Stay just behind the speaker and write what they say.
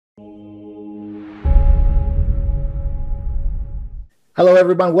Hello,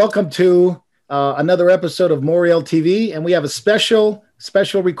 everyone. Welcome to another episode of Moriel TV, and we have a special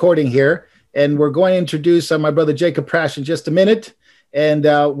recording here, and we're going to introduce my brother Jacob Prasch in just a minute, and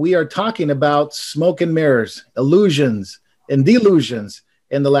we are talking about smoke and mirrors, illusions and delusions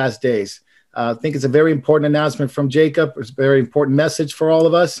in the last days. I think it's a very important announcement from Jacob. It's a very important message for all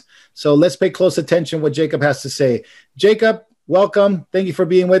of us. So let's pay close attention to what Jacob has to say. Jacob, welcome. Thank you for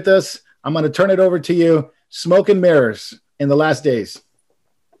being with us. I'm going to turn it over to you. Smoke and mirrors in the last days.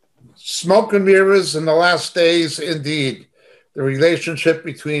 Smoke and mirrors in the last days, indeed. The relationship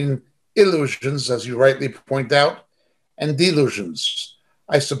between illusions, as you rightly point out, and delusions.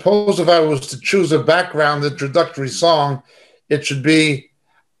 I suppose if I was to choose a background introductory song, it should be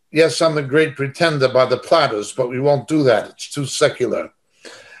Yes, I'm the Great Pretender by the Platters, but we won't do that. It's too secular.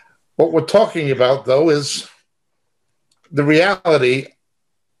 What we're talking about, though, is the reality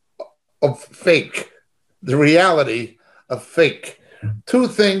of fake. The reality of fake. Two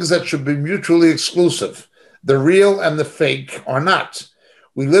things that should be mutually exclusive. The real and the fake are not.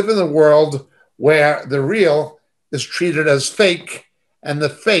 We live in a world where the real is treated as fake and the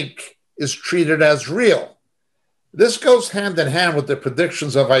fake is treated as real. This goes hand in hand with the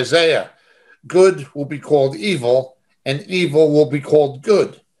predictions of Isaiah. Good will be called evil and evil will be called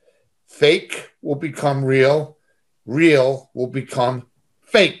good. Fake will become real. Real will become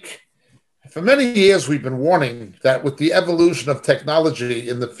fake. For many years, we've been warning that with the evolution of technology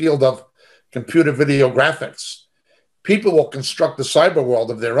in the field of computer video graphics, people will construct a cyber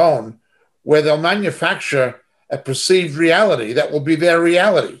world of their own where they'll manufacture a perceived reality that will be their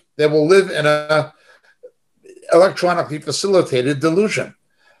reality. They will live in a electronically facilitated delusion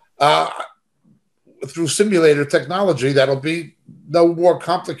through simulator technology that'll be no more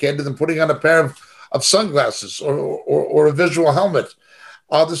complicated than putting on a pair of sunglasses or a visual helmet.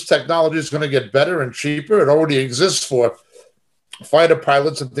 This technology is going to get better and cheaper. It already exists for fighter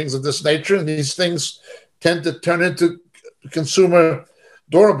pilots and things of this nature, and these things tend to turn into consumer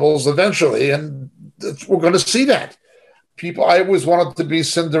durables eventually, and we're going to see that. I always wanted to be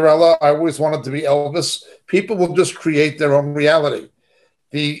Cinderella. I always wanted to be Elvis. People will just create their own reality.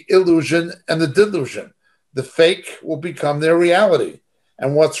 The illusion and the delusion. The fake will become their reality,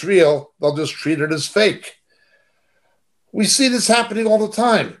 and what's real, they'll just treat it as fake. We see this happening all the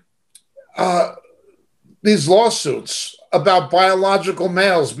time. These lawsuits about biological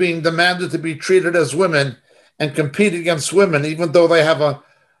males being demanded to be treated as women and compete against women, even though they have a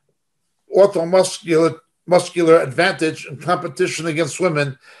muscular advantage in competition against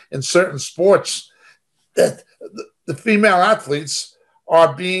women in certain sports, that the female athletes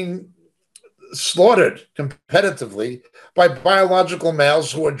are being slaughtered competitively by biological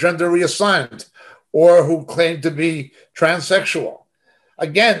males who are gender reassigned or who claim to be transsexual.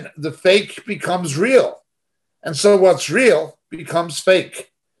 Again, the fake becomes real. And so what's real becomes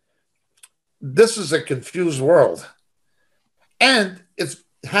fake. This is a confused world. And it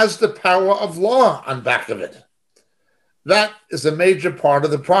has the power of law on back of it. That is a major part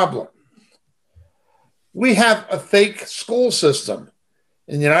of the problem. We have a fake school system.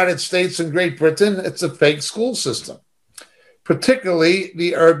 In the United States and Great Britain, it's a fake school system. Particularly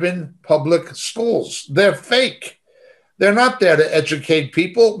the urban public schools. They're fake. They're not there to educate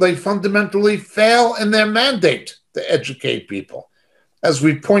people. They fundamentally fail in their mandate to educate people. As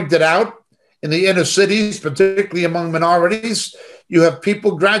we pointed out, in the inner cities, particularly among minorities, you have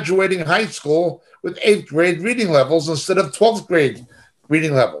people graduating high school with 8th grade reading levels instead of 12th grade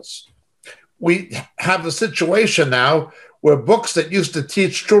reading levels. We have a situation now where books that used to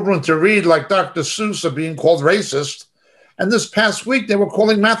teach children to read, like Dr. Seuss, are being called racist. And this past week, they were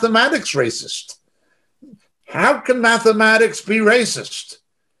calling mathematics racist. How can mathematics be racist?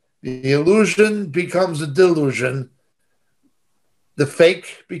 The illusion becomes a delusion. The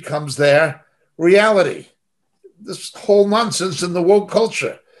fake becomes their reality. This whole nonsense in the woke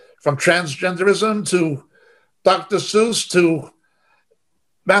culture, from transgenderism to Dr. Seuss to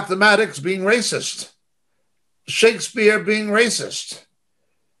mathematics being racist, Shakespeare being racist.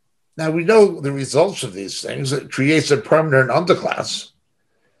 Now, we know the results of these things. It creates a permanent underclass.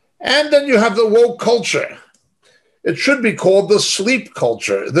 And then you have the woke culture. It should be called the sleep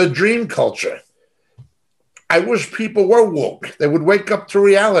culture, the dream culture. I wish people were woke. They would wake up to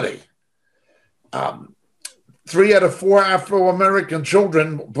reality. 3 out of 4 Afro-American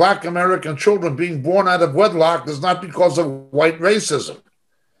children, Black American children being born out of wedlock is not because of white racism.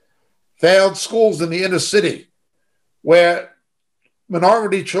 Failed schools in the inner city where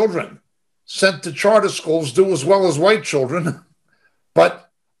minority children sent to charter schools do as well as white children, but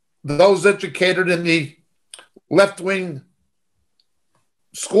those educated in the left-wing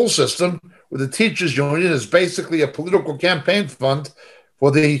school system where the teachers union is basically a political campaign fund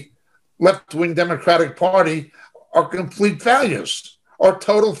for the left-wing Democratic Party are complete failures, are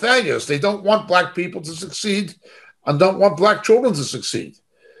total failures. They don't want black people to succeed and don't want black children to succeed.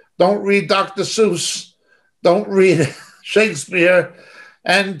 Don't read Dr. Seuss. Don't read Shakespeare.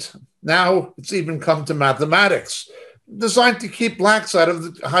 And now it's even come to mathematics, designed to keep blacks out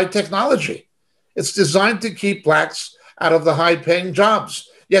of the high technology. It's designed to keep blacks out of the high-paying jobs,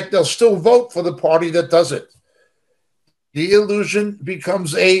 yet they'll still vote for the party that does it. The illusion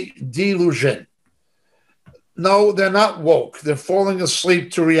becomes a delusion. No, they're not woke. They're falling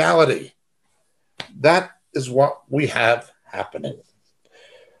asleep to reality. That is what we have happening.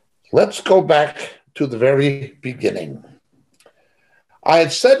 Let's go back to the very beginning. I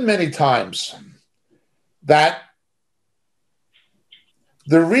had said many times that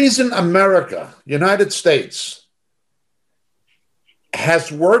the reason America, United States,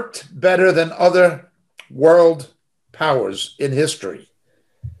 has worked better than other world powers in history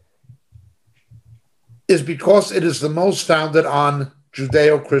is because it is the most founded on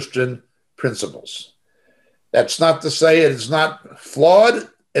Judeo-Christian principles. That's not to say it is not flawed,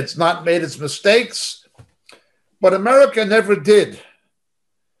 it's not made its mistakes, but America never did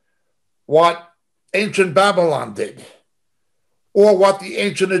what ancient Babylon did, or what the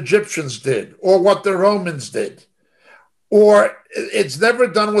ancient Egyptians did, or what the Romans did, or it's never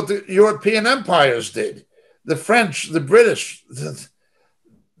done what the European empires did, the French, the British,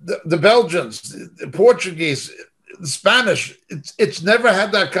 the Belgians, the Portuguese, the Spanish. It's never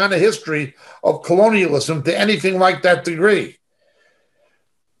had that kind of history of colonialism to anything like that degree.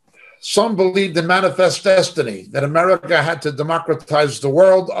 Some believed in manifest destiny, that America had to democratize the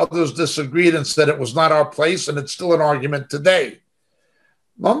world. Others disagreed and said it was not our place, and it's still an argument today.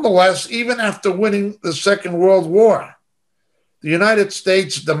 Nonetheless, even after winning the Second World War, the United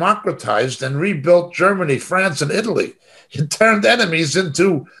States democratized and rebuilt Germany, France, and Italy. It turned enemies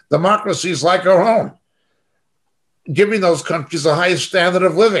into democracies like our own, giving those countries the highest standard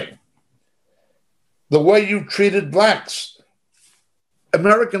of living. The way you treated blacks.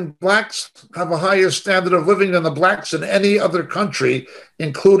 American blacks have a higher standard of living than the blacks in any other country,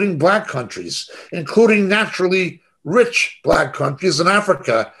 including black countries, including naturally rich black countries in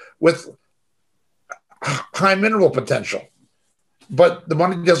Africa with high mineral potential. But the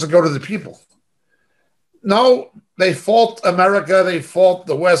money doesn't go to the people. No, they fault America, they fault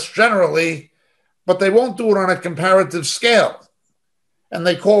the West generally, but they won't do it on a comparative scale. And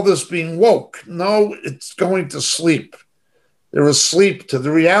they call this being woke. No, it's going to sleep. They're asleep to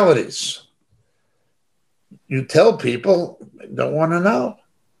the realities. You tell people, they don't want to know.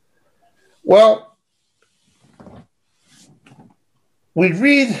 Well, we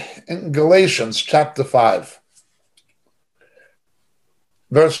read in Galatians chapter 5,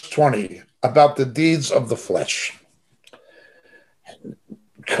 verse 20, about the deeds of the flesh.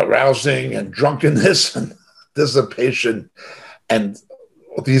 Carousing and drunkenness and dissipation and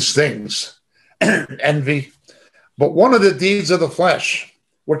these things, envy. But one of the deeds of the flesh,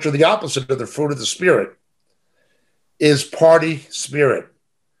 which are the opposite of the fruit of the Spirit, is party spirit.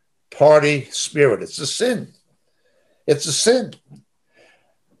 Party spirit. It's a sin. It's a sin.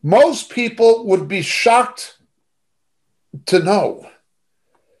 Most people would be shocked to know.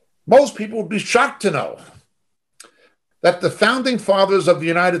 Most people would be shocked to know that the founding fathers of the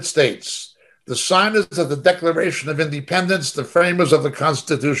United States, the signers of the Declaration of Independence, the framers of the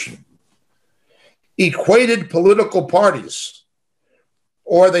Constitution, equated political parties,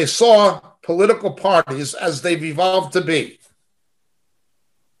 or they saw political parties as they've evolved to be,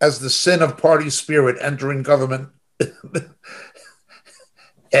 as the sin of party spirit entering government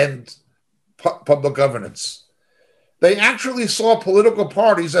and public governance. They actually saw political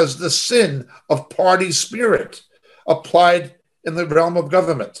parties as the sin of party spirit applied in the realm of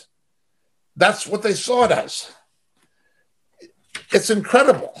government. That's what they saw it as. It's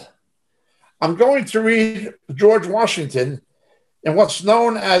incredible. I'm going to read George Washington in what's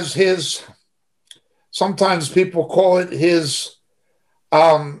known as his, sometimes people call it his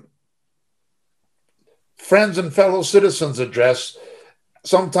Friends and Fellow Citizens address,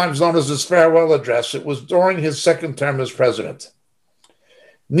 sometimes known as his farewell address. It was during his second term as president.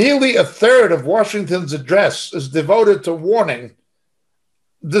 Nearly a third of Washington's address is devoted to warning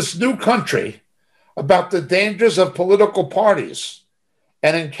this new country about the dangers of political parties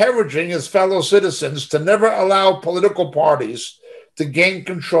and encouraging his fellow citizens to never allow political parties to gain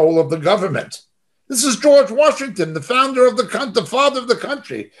control of the government. This is George Washington, the founder of the father of the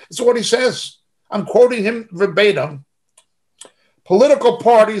country. That's what he says. I'm quoting him verbatim. Political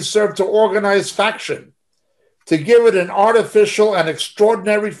parties serve to organize faction, to give it an artificial and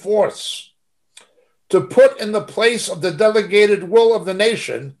extraordinary force, to put in the place of the delegated will of the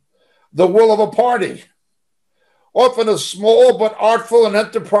nation the will of a party, often a small but artful and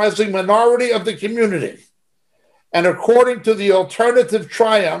enterprising minority of the community, and according to the alternative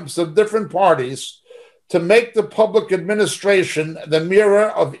triumphs of different parties, to make the public administration the mirror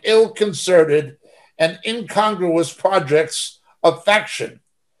of ill-concerted and incongruous projects of faction,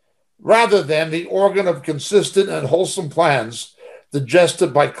 rather than the organ of consistent and wholesome plans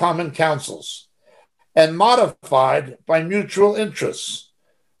digested by common councils and modified by mutual interests.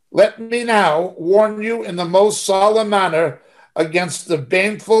 Let me now warn you in the most solemn manner against the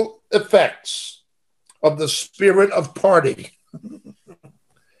baneful effects of the spirit of party.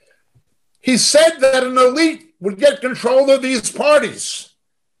 He said that an elite would get control of these parties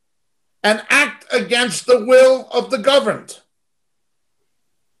and act against the will of the governed.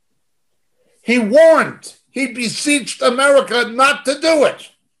 He warned, he beseeched America not to do it.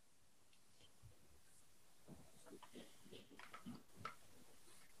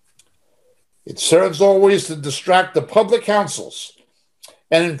 It serves always to distract the public councils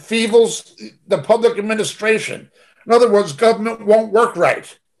and enfeebles the public administration. In other words, government won't work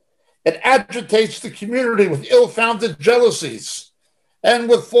right. It agitates the community with ill-founded jealousies and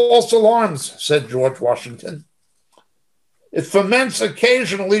with false alarms, said George Washington. It foments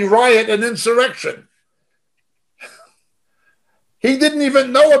occasionally riot and insurrection. He didn't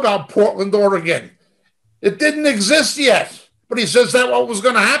even know about Portland, Oregon. It didn't exist yet, but he says that what was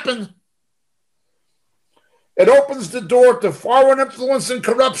going to happen. It opens the door to foreign influence and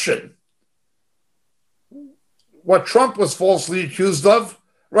corruption. What Trump was falsely accused of,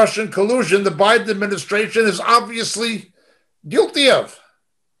 Russian collusion, the Biden administration is obviously guilty of.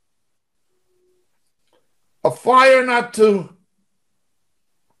 A fire not to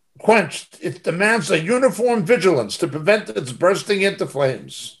quench, it demands a uniform vigilance to prevent its bursting into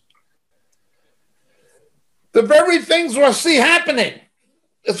flames. The very things we'll see happening,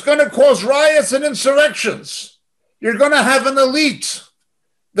 it's going to cause riots and insurrections. You're going to have an elite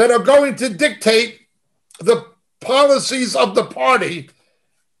that are going to dictate the policies of the party,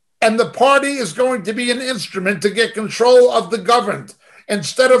 and the party is going to be an instrument to get control of the governed.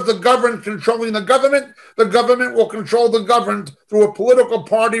 Instead of the governed controlling the government will control the governed through a political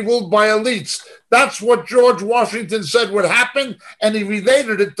party ruled by elites. That's what George Washington said would happen, and he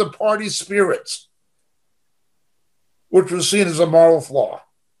related it to party spirits, which was seen as a moral flaw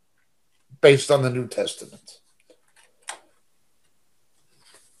based on the New Testament.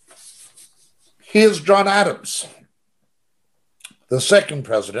 Here's John Adams, the second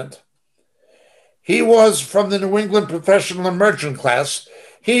president. He was from the New England professional and merchant class.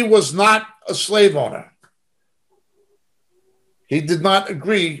 He was not a slave owner. He did not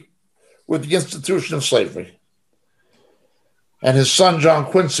agree with the institution of slavery. And his son, John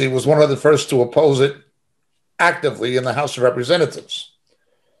Quincy, was one of the first to oppose it actively in the House of Representatives.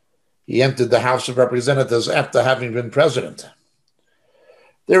 He entered the House of Representatives after having been president.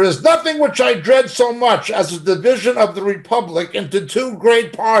 There is nothing which I dread so much as the division of the Republic into two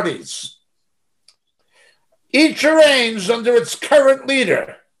great parties, each arranged under its current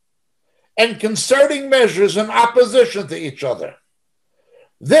leader and concerting measures in opposition to each other.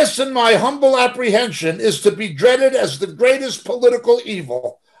 This, in my humble apprehension, is to be dreaded as the greatest political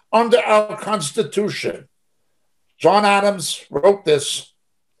evil under our Constitution. John Adams wrote this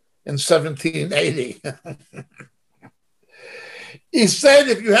in 1780. He said,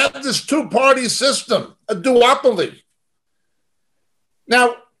 if you have this two-party system, a duopoly.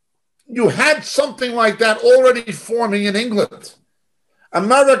 Now, you had something like that already forming in England.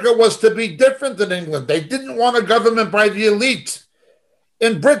 America was to be different than England. They didn't want a government by the elite.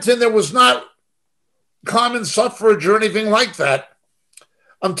 In Britain, there was not common suffrage or anything like that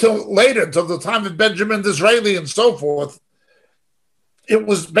until later, until the time of Benjamin Disraeli and so forth. It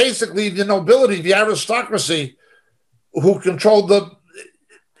was basically the nobility, the aristocracy, who controlled the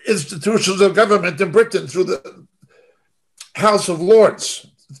institutions of government in Britain through the House of Lords,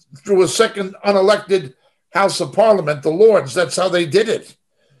 through a second unelected House of Parliament, the Lords. That's how they did it.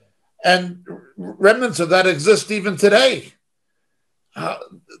 And remnants of that exist even today.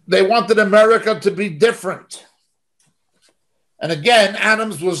 They wanted America to be different. And again,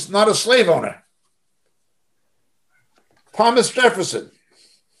 Adams was not a slave owner. Thomas Jefferson.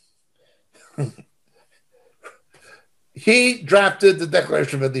 He drafted the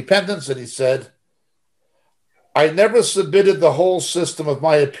Declaration of Independence, and he said, I never submitted the whole system of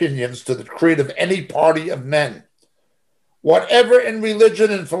my opinions to the creed of any party of men. Whatever in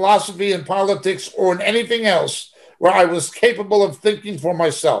religion and philosophy and politics or in anything else where I was capable of thinking for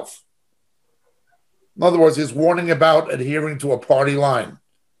myself. In other words, he's warning about adhering to a party line.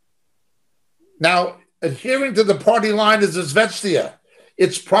 Now, adhering to the party line is Izvestia.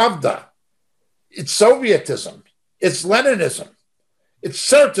 It's Pravda. It's Sovietism. It's Leninism. It's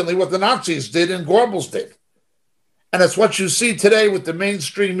certainly what the Nazis did and Goebbels did. And it's what you see today with the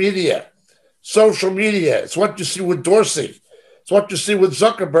mainstream media, social media. It's what you see with Dorsey. It's what you see with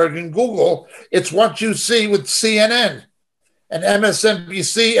Zuckerberg and Google. It's what you see with CNN and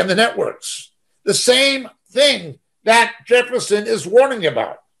MSNBC and the networks. The same thing that Jefferson is warning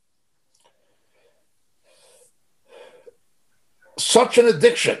about. Such an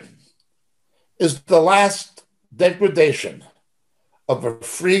addiction is the last degradation of a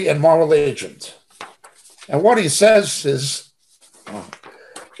free and moral agent. And what he says is,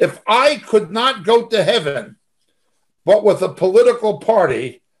 if I could not go to heaven, but with a political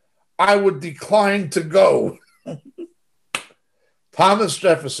party, I would decline to go. Thomas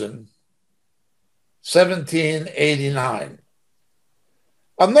Jefferson, 1789.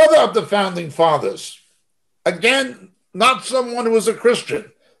 Another of the founding fathers, again, not someone who was a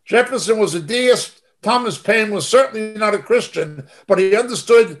Christian. Jefferson was a deist. Thomas Paine was certainly not a Christian, but he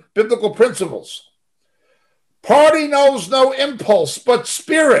understood biblical principles. Party knows no impulse but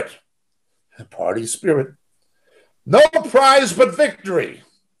spirit. Party spirit. No prize but victory.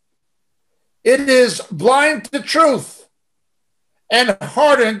 It is blind to truth and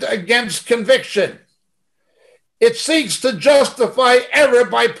hardened against conviction. It seeks to justify error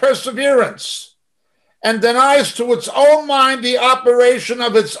by perseverance and denies to its own mind the operation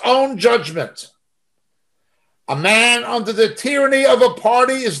of its own judgment. A man under the tyranny of a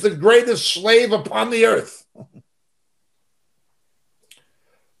party is the greatest slave upon the earth.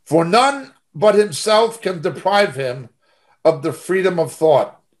 For none but himself can deprive him of the freedom of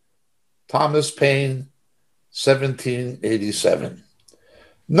thought. Thomas Paine, 1787.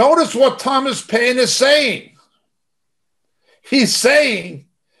 Notice what Thomas Paine is saying. He's saying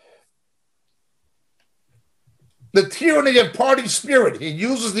the tyranny of party spirit. He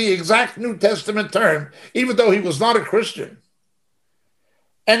uses the exact New Testament term, even though he was not a Christian.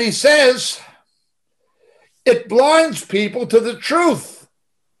 And he says it blinds people to the truth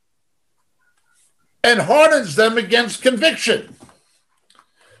and hardens them against conviction.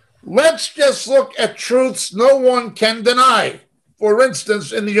 Let's just look at truths no one can deny. For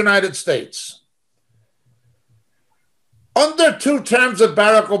instance, in the United States. Under 2 terms of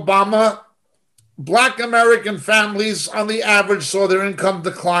Barack Obama, Black American families on the average saw their income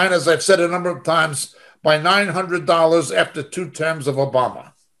decline, as I've said a number of times, by $900 after 2 terms of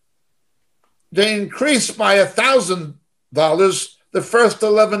Obama. They increased by $1,000 the first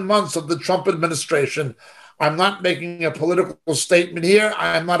 11 months of the Trump administration. I'm not making a political statement here.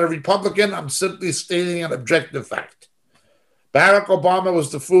 I'm not a Republican. I'm simply stating an objective fact. Barack Obama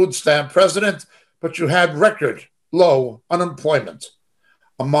was the food stamp president, but you had record low unemployment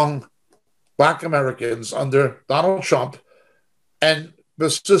among Black Americans under Donald Trump and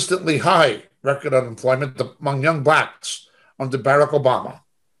persistently high record unemployment among young Blacks under Barack Obama.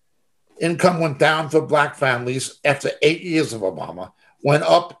 Income went down for Black families after 8 years of Obama, went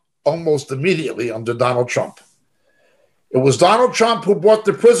up almost immediately under Donald Trump. It was Donald Trump who brought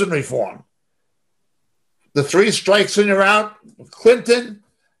the prison reform. The 3 strikes and you're out. Clinton,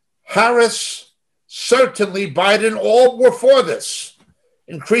 Harris, certainly Biden, all were for this.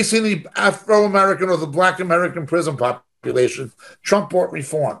 Increasing the Afro-American or the Black American prison population. Trump brought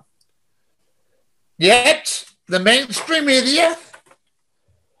reform. Yet, the mainstream media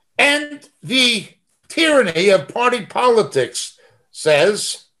and the tyranny of party politics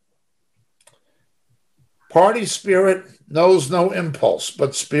says party spirit knows no impulse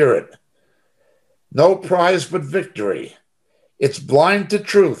but spirit, no prize but victory. It's blind to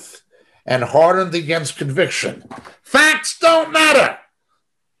truth and hardened against conviction. Facts don't matter.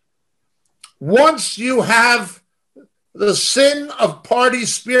 Once you have the sin of party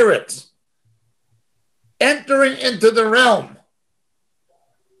spirit entering into the realm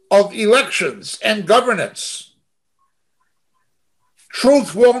of elections and governance,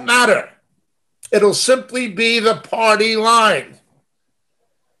 truth won't matter. It'll simply be the party line.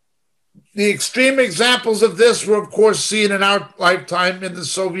 The extreme examples of this were, of course, seen in our lifetime in the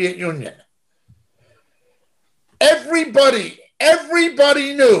Soviet Union. Everybody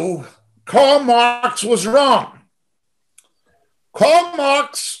knew Karl Marx was wrong. Karl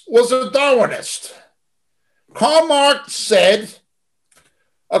Marx was a Darwinist. Karl Marx said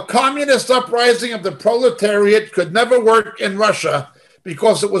a communist uprising of the proletariat could never work in Russia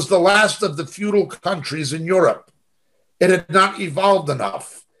because it was the last of the feudal countries in Europe. It had not evolved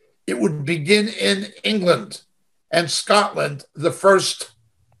enough. It would begin in England and Scotland, the first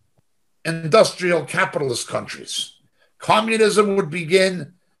industrial capitalist countries. Communism would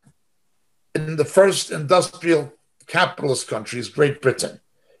begin in the first industrial capitalist countries, Great Britain.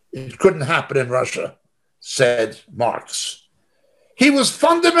 It couldn't happen in Russia, said Marx. He was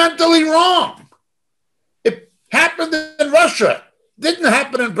fundamentally wrong. It happened in Russia, didn't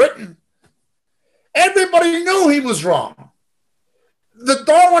happen in Britain. Everybody knew he was wrong. The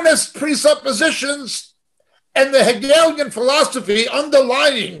Darwinist presuppositions and the Hegelian philosophy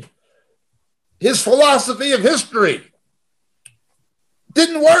underlying his philosophy of history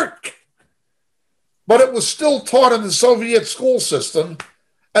didn't work. But it was still taught in the Soviet school system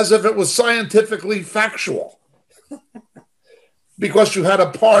as if it was scientifically factual because you had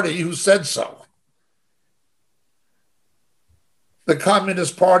a party who said so. The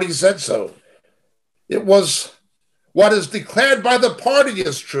Communist Party said so. It was what is declared by the party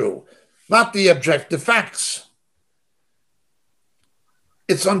is true, not the objective facts.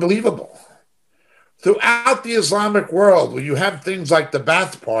 It's unbelievable. Throughout the Islamic world, where you have things like the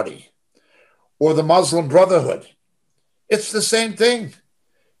Ba'ath Party or the Muslim Brotherhood, it's the same thing.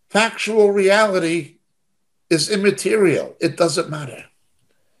 Factual reality is immaterial. It doesn't matter.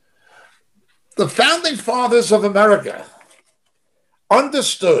 The founding fathers of America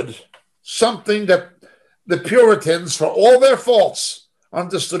understood something that the Puritans, for all their faults,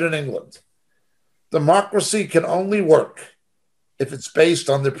 understood in England. Democracy can only work if it's based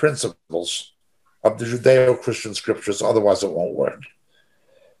on the principles of the Judeo-Christian scriptures, otherwise it won't work.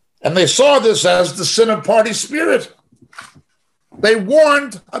 And they saw this as the sin of party spirit. They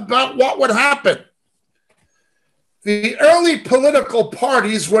warned about what would happen. The early political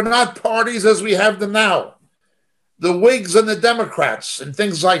parties were not parties as we have them now. The Whigs and the Democrats and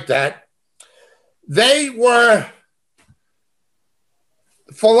things like that, they were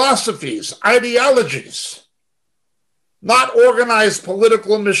philosophies, ideologies, not organized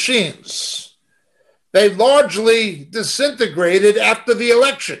political machines. They largely disintegrated after the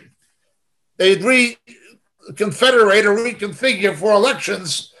election. They'd reconfederate or reconfigure for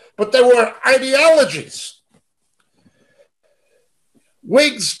elections, but they were ideologies.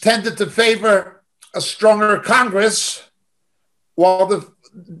 Whigs tended to favor a stronger Congress, while the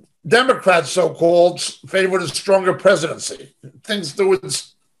Democrats, so-called, favored a stronger presidency. Things, there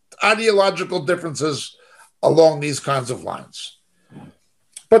was ideological differences along these kinds of lines.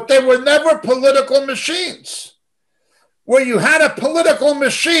 But they were never political machines. Where you had a political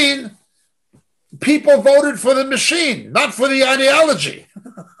machine, people voted for the machine, not for the ideology.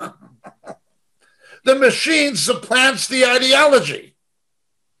 The machine supplants the ideology.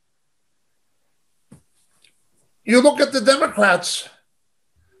 You look at the Democrats,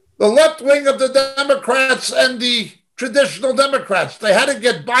 the left wing of the Democrats and the traditional Democrats. They had to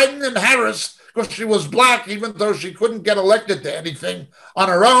get Biden and Harris because she was black, even though she couldn't get elected to anything on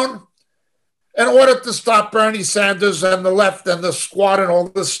her own, in order to stop Bernie Sanders and the left and the squad and all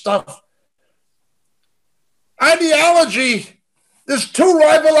this stuff. Ideology, there's two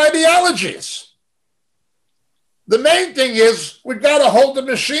rival ideologies. The main thing is we've got to hold the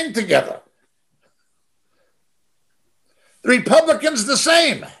machine together. The Republicans, the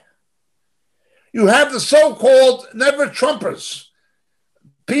same. You have the so-called never-Trumpers,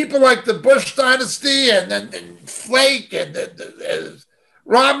 people like the Bush dynasty and Flake and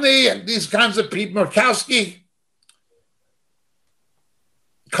Romney and these kinds of people, Murkowski,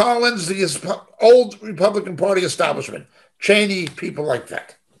 Collins, the old Republican Party establishment, Cheney, people like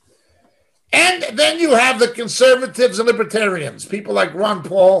that. And then you have the conservatives and libertarians, people like Ron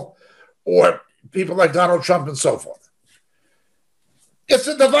Paul or people like Donald Trump and so forth. It's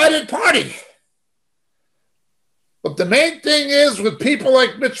a divided party. But the main thing is with people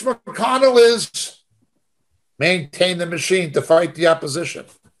like Mitch McConnell is maintain the machine to fight the opposition.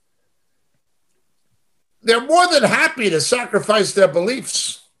 They're more than happy to sacrifice their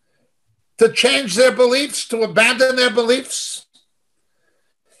beliefs, to change their beliefs, to abandon their beliefs.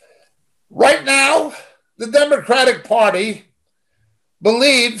 Right now, the Democratic Party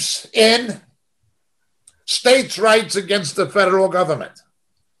believes in states' rights against the federal government.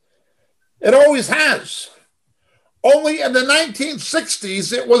 It always has. Only in the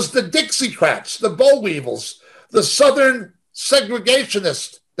 1960s, it was the Dixiecrats, the boll weevils, the Southern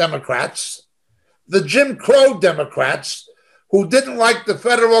segregationist Democrats, the Jim Crow Democrats, who didn't like the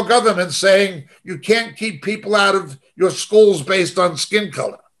federal government saying you can't keep people out of your schools based on skin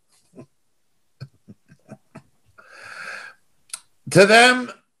color. To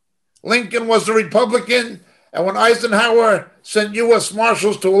them, Lincoln was a Republican, and when Eisenhower sent U.S.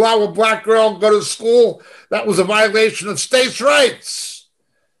 Marshals to allow a black girl to go to school, that was a violation of states' rights.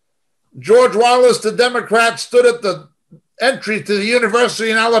 George Wallace, the Democrat, stood at the entry to the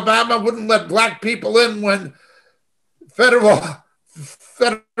university in Alabama, wouldn't let black people in when federal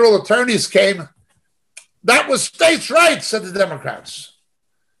attorneys came. That was states' rights, said the Democrats.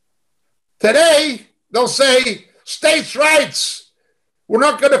 Today, they'll say, states' rights. We're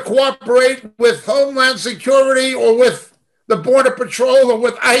not going to cooperate with Homeland Security or with the Border Patrol or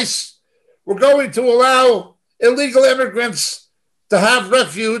with ICE. We're going to allow illegal immigrants to have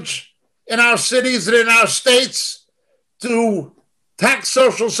refuge in our cities and in our states, to tax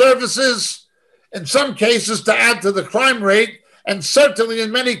social services, in some cases to add to the crime rate, and certainly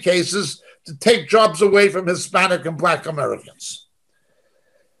in many cases to take jobs away from Hispanic and Black Americans.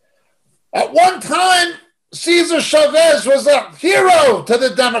 At one time, Cesar Chavez was a hero to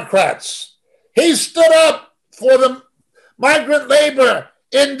the Democrats. He stood up for the migrant labor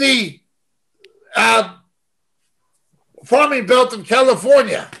in the farming belt of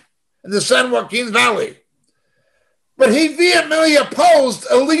California, in the San Joaquin Valley. But he vehemently opposed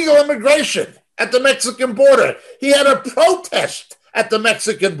illegal immigration at the Mexican border. He had a protest at the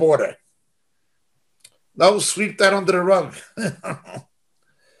Mexican border. No, sweep that under the rug.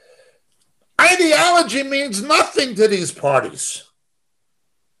 Ideology means nothing to these parties.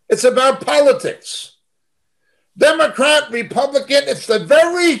 It's about politics. Democrat, Republican, it's the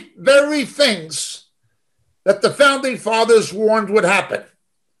very, very things that the Founding Fathers warned would happen.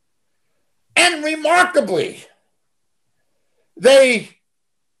 And remarkably, they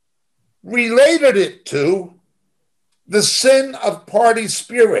related it to the sin of party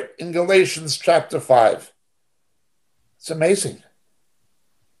spirit in Galatians chapter 5. It's amazing.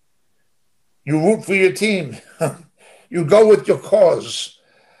 You root for your team. You go with your cause,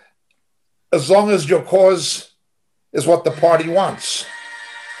 as long as your cause is what the party wants.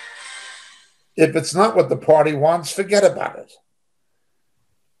 If it's not what the party wants, forget about it.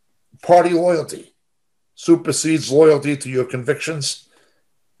 Party loyalty supersedes loyalty to your convictions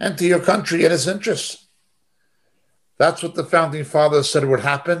and to your country and its interests. That's what the Founding Fathers said would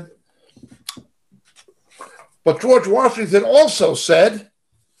happen. But George Washington also said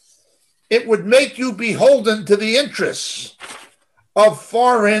it would make you beholden to the interests of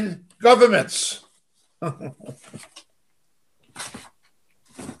foreign governments.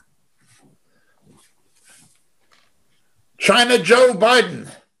 China Joe Biden.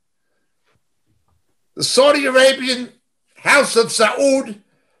 The Saudi Arabian House of Saud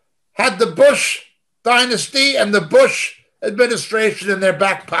had the Bush dynasty and the Bush administration in their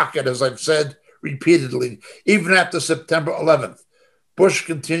back pocket, as I've said repeatedly, even after September 11th. Bush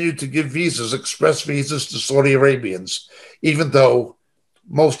continued to give visas, express visas to Saudi Arabians, even though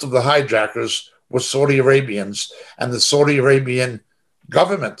most of the hijackers were Saudi Arabians, and the Saudi Arabian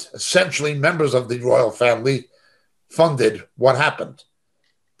government, essentially members of the royal family, funded what happened.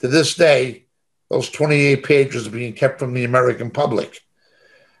 To this day, those 28 pages are being kept from the American public.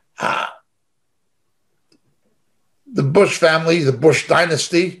 The Bush family, the Bush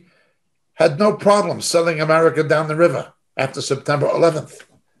dynasty, had no problem selling America down the river after September 11th.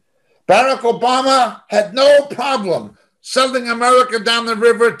 Barack Obama had no problem selling America down the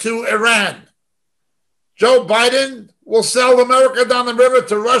river to Iran. Joe Biden will sell America down the river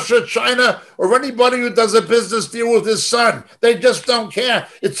to Russia, China, or anybody who does a business deal with his son. They just don't care.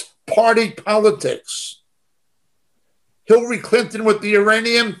 It's party politics. Hillary Clinton with the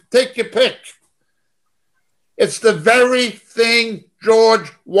uranium, take your pick. It's the very thing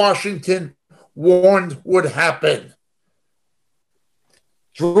George Washington warned would happen.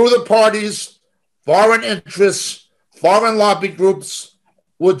 Through the parties, foreign interests, foreign lobby groups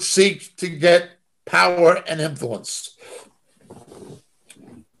would seek to get power and influence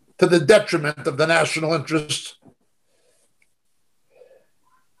to the detriment of the national interest.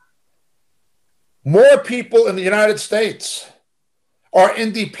 More people in the United States are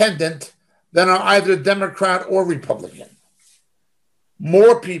independent than are either Democrat or Republican.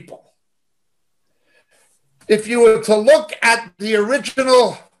 More people. If you were to look at the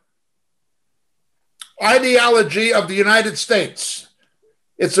original ideology of the United States,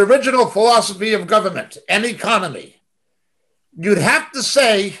 its original philosophy of government and economy, you'd have to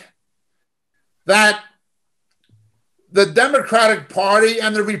say that the Democratic Party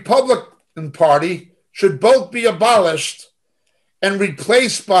and the Republican Party should both be abolished and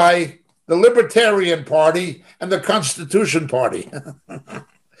replaced by the Libertarian Party and the Constitution Party.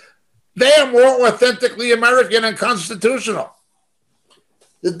 They are more authentically American and constitutional.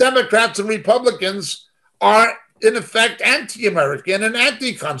 The Democrats and Republicans are, in effect, anti-American and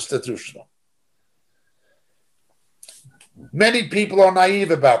anti-constitutional. Many people are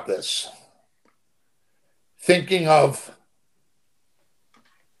naive about this, thinking of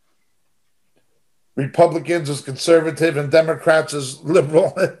Republicans as conservative and Democrats as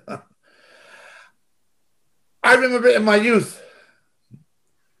liberal. I remember in my youth,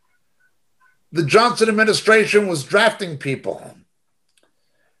 the Johnson administration was drafting people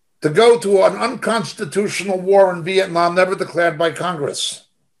to go to an unconstitutional war in Vietnam, never declared by Congress.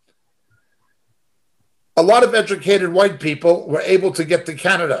 A lot of educated white people were able to get to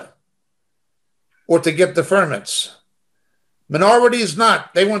Canada or to get deferments. Minorities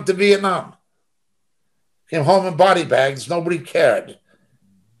not. They went to Vietnam. Came home in body bags. Nobody cared.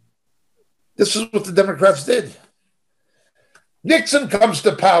 This is what the Democrats did. Nixon comes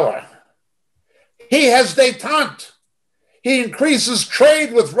to power. He has détente. He increases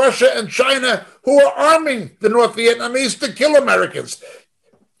trade with Russia and China, who are arming the North Vietnamese to kill Americans.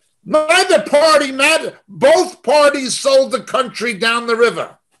 Neither party mattered. Both parties sold the country down the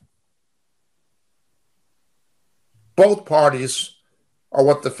river. Both parties are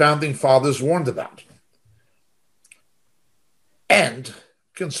what the founding fathers warned about. And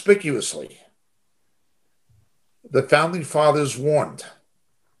conspicuously, the founding fathers warned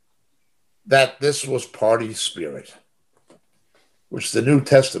that this was party spirit, which the New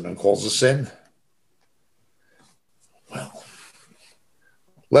Testament calls a sin. Well,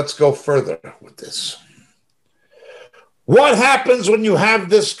 let's go further with this. What happens when you have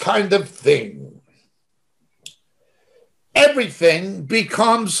this kind of thing? Everything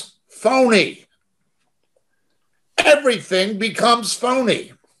becomes phony. Everything becomes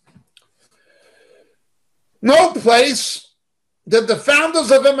phony. No place did the founders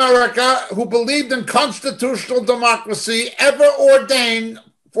of America, who believed in constitutional democracy, ever ordain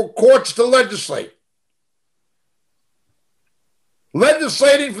for courts to legislate.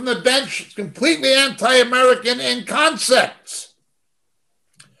 Legislating from the bench is completely anti-American in concepts.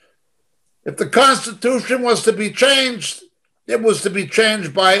 If the Constitution was to be changed, it was to be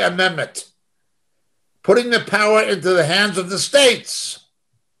changed by amendment, putting the power into the hands of the states.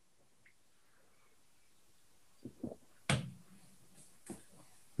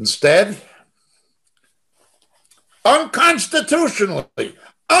 Instead, unconstitutionally,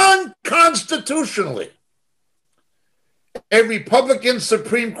 a Republican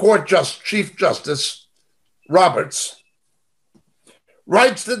Supreme Court Chief Justice, Roberts,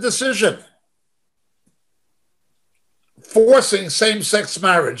 writes the decision forcing same-sex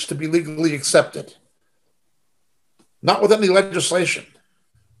marriage to be legally accepted, not with any legislation.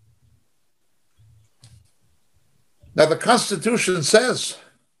 Now, the Constitution says,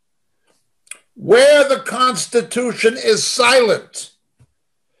 where the Constitution is silent,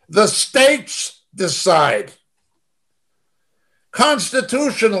 the states decide.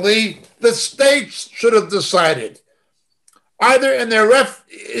 Constitutionally, the states should have decided, either in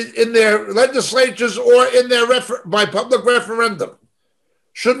their legislatures or in their by public referendum.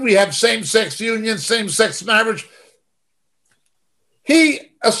 Should we have same-sex unions, same-sex marriage?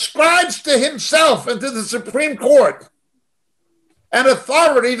 He ascribes to himself and to the Supreme Court an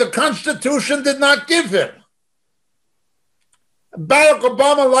authority the Constitution did not give him. Barack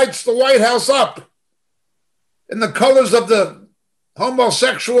Obama lights the White House up in the colors of the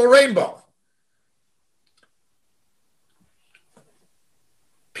homosexual rainbow.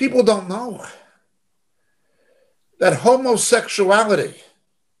 People don't know that homosexuality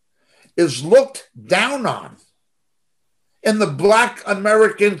is looked down on in the Black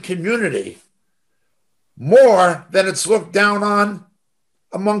American community more than it's looked down on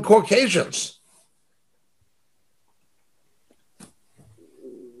among Caucasians.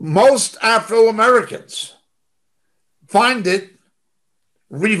 Most Afro-Americans find it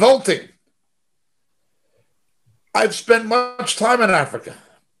revolting. I've spent much time in Africa.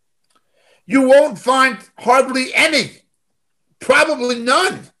 You won't find hardly any, probably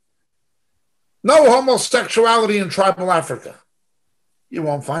none, no homosexuality in tribal Africa. You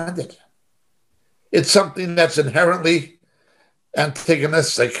won't find it. It's something that's inherently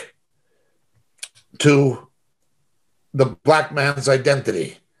antagonistic to the Black man's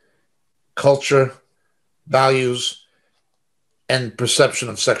identity, culture, values, and perception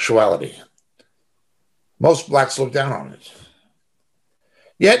of sexuality. Most Blacks look down on it.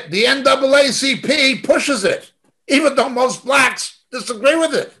 Yet the NAACP pushes it, even though most Blacks disagree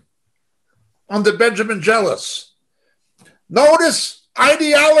with it, under Benjamin Jealous. Notice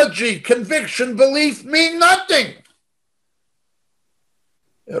ideology, conviction, belief mean nothing.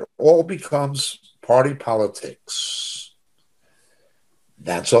 It all becomes party politics.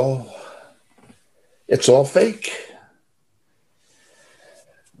 That's all. It's all fake.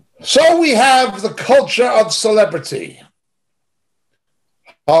 So we have the culture of celebrity.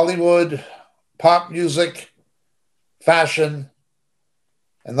 Hollywood, pop music, fashion,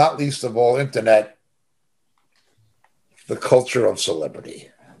 and not least of all, internet the culture of celebrity.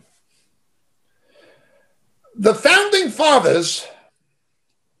 The founding fathers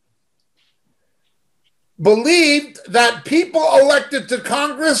believed that people elected to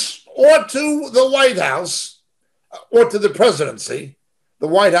Congress or to the White House or to the presidency — the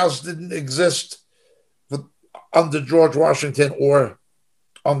White House didn't exist under George Washington or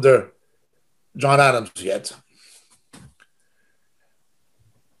under John Adams yet —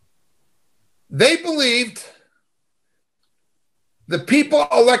 they believed the people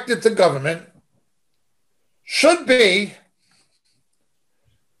elected to government should be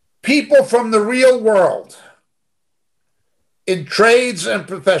people from the real world in trades and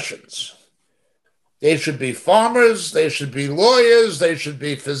professions. They should be farmers, they should be lawyers, they should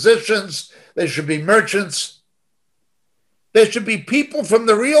be physicians, they should be merchants. They should be people from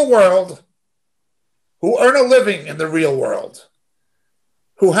the real world who earn a living in the real world,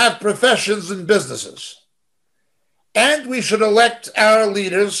 who have professions and businesses. And we should elect our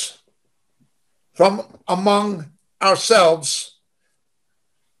leaders from among ourselves,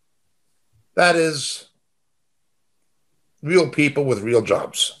 that is, real people with real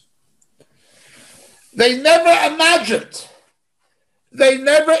jobs. They never imagined, they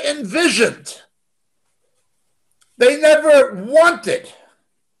never envisioned, they never wanted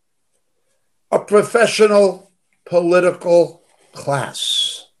a professional political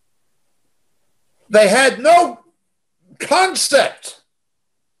class. They had no concept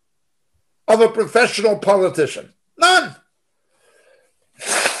of a professional politician. None.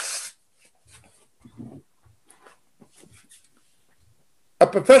 A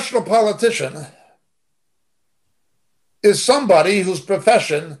professional politician is somebody whose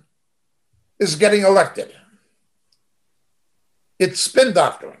profession is getting elected. It's spin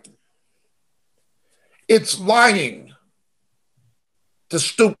doctoring. It's lying to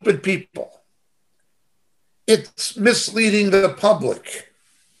stupid people. It's misleading the public.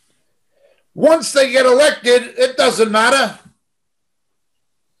 Once they get elected, it doesn't matter.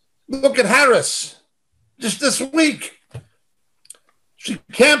 Look at Harris. Just this week, she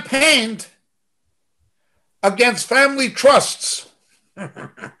campaigned against family trusts.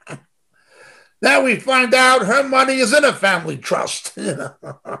 Now we find out her money is in a family trust. The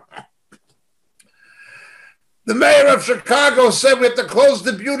mayor of Chicago said we have to close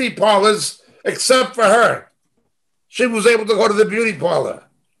the beauty parlors except for her. She was able to go to the beauty parlor.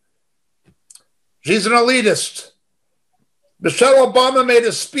 She's an elitist. Michelle Obama made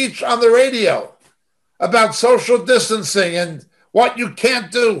a speech on the radio about social distancing and what you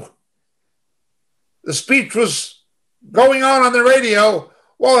can't do. The speech was going on the radio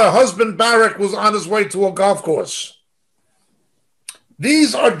while her husband Barack was on his way to a golf course.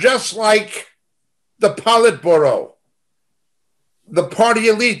 These are just like the Politburo, the party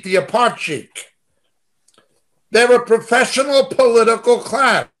elite, the Apartheid. They're a professional political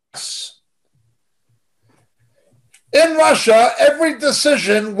class. In Russia, every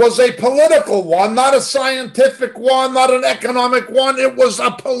decision was a political one, not a scientific one, not an economic one. It was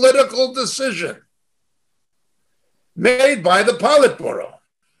a political decision made by the Politburo.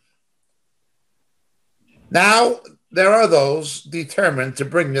 Now, there are those determined to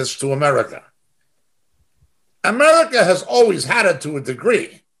bring this to America. America has always had it to a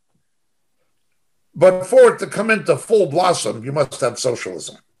degree. But for it to come into full blossom, you must have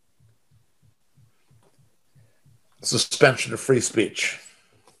socialism. Suspension of free speech.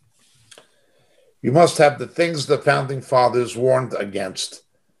 You must have the things the founding fathers warned against: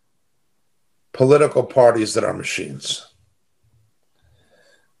 political parties that are machines.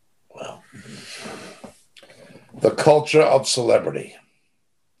 Well, the culture of celebrity.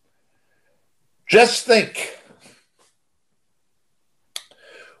 Just think.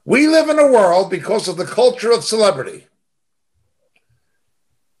 We live in a world, because of the culture of celebrity,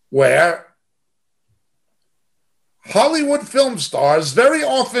 where Hollywood film stars, very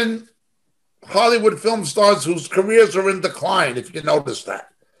often Hollywood film stars whose careers are in decline, if you notice that.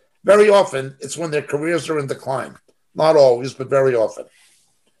 Very often, it's when their careers are in decline. Not always, but very often.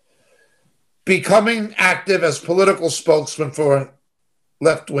 Becoming active as political spokesmen for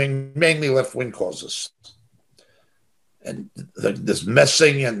left-wing, mainly left-wing causes. And this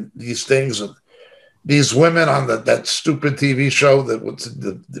messing and these things, and these women on that stupid TV show,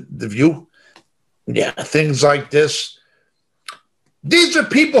 the View. Yeah, things like this. These are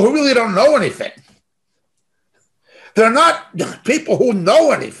people who really don't know anything. They're not people who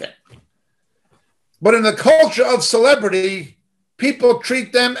know anything. But in the culture of celebrity, people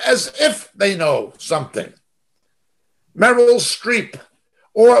treat them as if they know something. Meryl Streep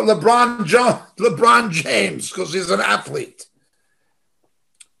or LeBron James, because he's an athlete.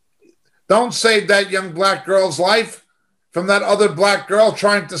 Don't save that young black girl's life. from that other black girl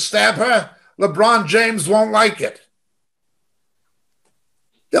trying to stab her, LeBron James won't like it.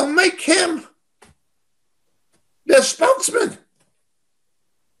 They'll make him their spokesman.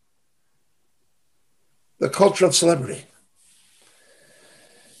 The culture of celebrity.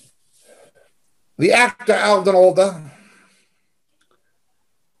 The actor Alden Alda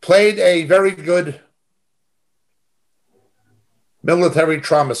played a very good military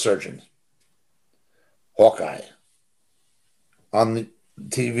trauma surgeon, Hawkeye, on the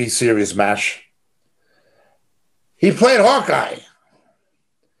TV series MASH. He played Hawkeye.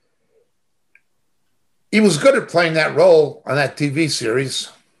 He was good at playing that role on that TV series.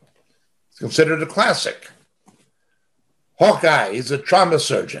 It's considered a classic. Hawkeye, he's a trauma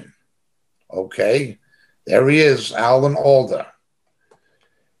surgeon. Okay, there he is, Alden Alda.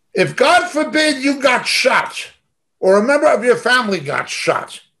 If, God forbid, you got shot, or a member of your family got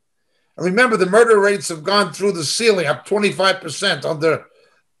shot, and remember, the murder rates have gone through the ceiling, up 25% under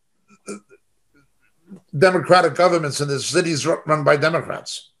Democratic governments in the cities run by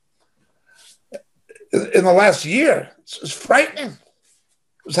Democrats. In the last year, it's frightening.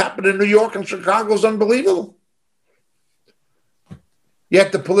 What's happened in New York and Chicago is unbelievable.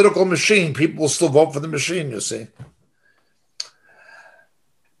 Yet the political machine, people will still vote for the machine, you see.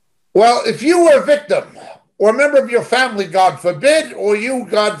 Well, if you were a victim, or a member of your family, God forbid, or you,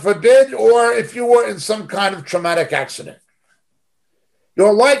 God forbid, or if you were in some kind of traumatic accident,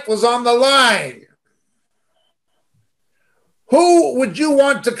 your life was on the line, who would you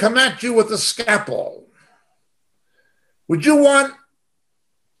want to come at you with a scalpel? Would you want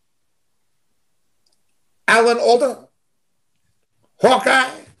Alden Alda,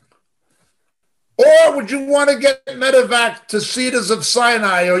 Hawkeye? Or would you want to get medevac to Cedars of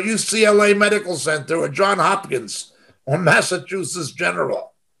Sinai or UCLA Medical Center or Johns Hopkins or Massachusetts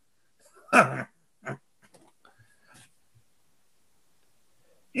General?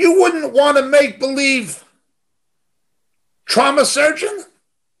 You wouldn't want to make believe trauma surgeon?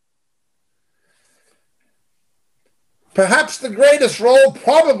 Perhaps the greatest role,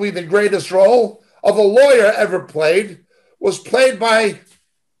 probably the greatest role of a lawyer ever played, was played by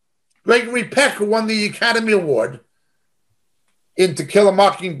Gregory Peck, who won the Academy Award in To Kill a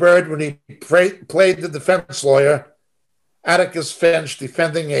Mockingbird when he played the defense lawyer, Atticus Finch,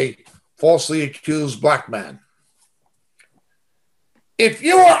 defending a falsely accused black man. If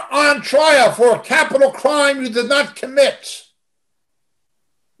you are on trial for a capital crime you did not commit,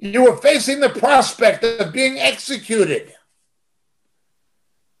 you are facing the prospect of being executed,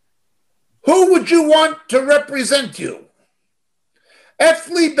 who would you want to represent you? F.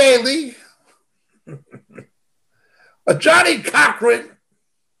 Lee Bailey, a Johnny Cochran,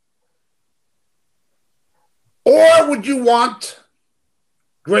 or would you want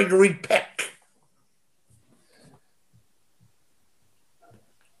Gregory Peck?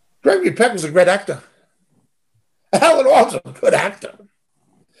 Gregory Peck was a great actor. Alden Alda was a good actor.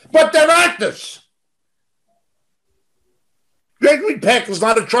 But they're actors. Gregory Peck is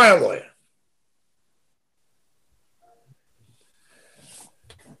not a trial lawyer.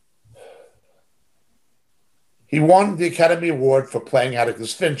 He won the Academy Award for playing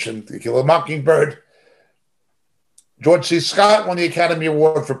Atticus Finch in To Kill a Mockingbird. George C. Scott won the Academy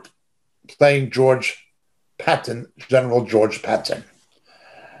Award for playing George Patton, General George Patton.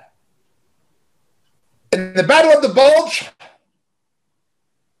 In the Battle of the Bulge,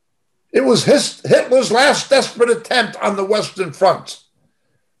 it was Hitler's last desperate attempt on the Western Front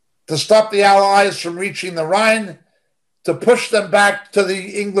to stop the Allies from reaching the Rhine, to push them back to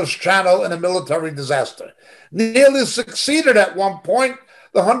the English Channel in a military disaster. Nearly succeeded at one point.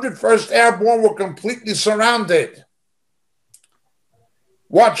 The 101st Airborne were completely surrounded.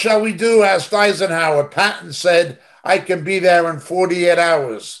 What shall we do? Asked Eisenhower. Patton said, I can be there in 48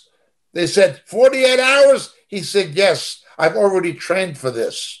 hours. They said, 48 hours? He said, yes, I've already trained for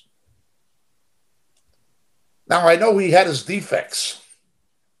this. Now, I know he had his defects,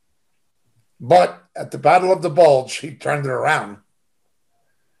 but at the Battle of the Bulge, he turned it around.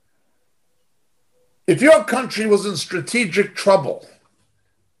 If your country was in strategic trouble,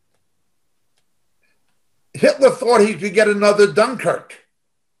 Hitler thought he could get another Dunkirk,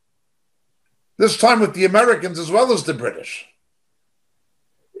 this time with the Americans as well as the British.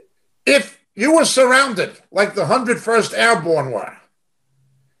 If you were surrounded like the 101st Airborne were,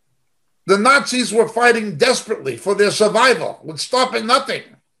 the Nazis were fighting desperately for their survival, would stop at nothing.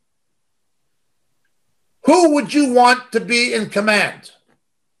 Who would you want to be in command?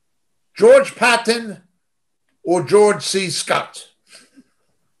 George Patton or George C. Scott?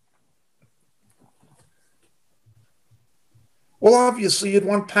 Well, obviously, you'd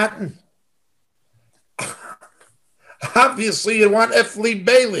want Patton. Obviously, you want F. Lee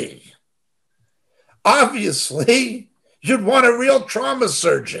Bailey. Obviously, you'd want a real trauma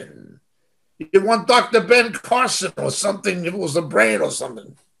surgeon. You'd want Dr. Ben Carson or something if it was the brain or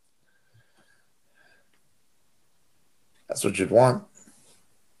something. That's what you'd want.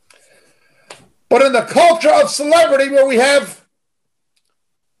 But in the culture of celebrity, where we have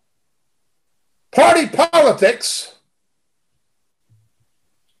party politics,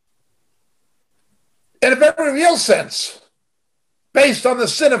 in a very real sense, based on the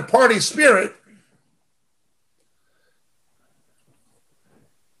sin of party spirit,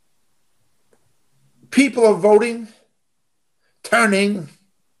 people are voting, turning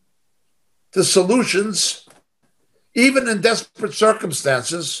to solutions, even in desperate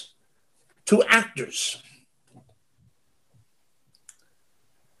circumstances, to actors.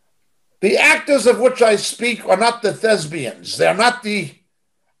 The actors of which I speak are not the thespians. They're not the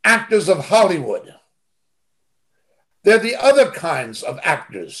actors of Hollywood. They're the other kinds of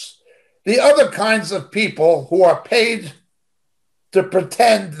actors, the other kinds of people who are paid to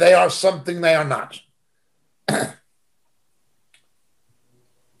pretend they are something they are not.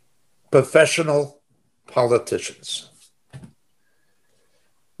 Professional politicians.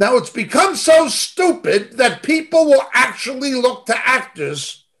 Now, it's become so stupid that people will actually look to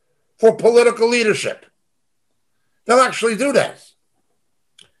actors for political leadership. They'll actually do that.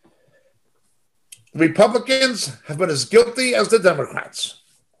 Republicans have been as guilty as the Democrats.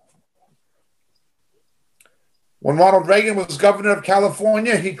 When Ronald Reagan was governor of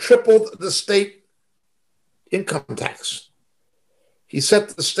California, he tripled the state income tax. He set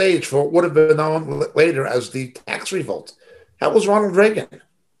the stage for what would have been known later as the tax revolt. That was Ronald Reagan.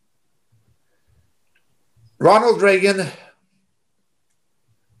 Ronald Reagan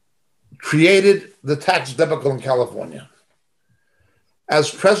created the tax debacle in California. As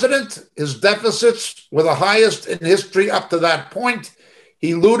president, his deficits were the highest in history up to that point.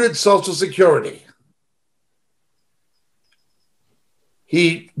 He looted Social Security.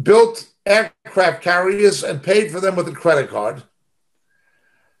 He built aircraft carriers and paid for them with a credit card.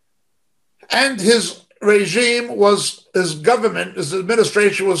 And his regime was, his government, his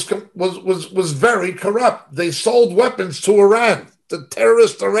administration was very corrupt. They sold weapons to Iran, to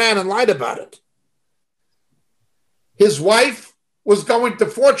terrorist Iran, and lied about it. His wife was going to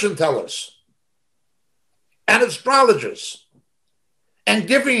fortune tellers and astrologers and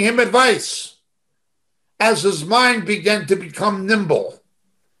giving him advice as his mind began to become nimble.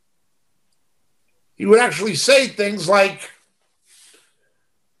 He would actually say things like,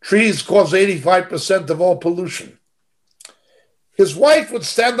 trees cause 85% of all pollution. His wife would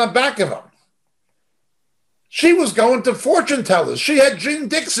stand on back of him. She was going to fortune tellers. She had Jean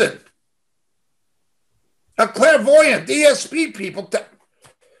Dixon, a clairvoyant, ESP people.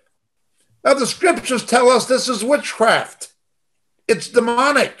 Now, the scriptures tell us this is witchcraft. It's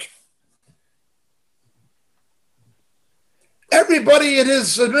demonic. Everybody in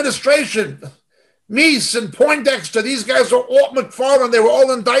his administration, Meese and Poindexter, these guys are all McFarland, they were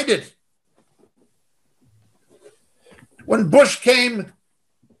all indicted. When Bush came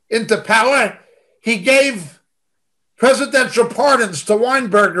into power, he gave presidential pardons to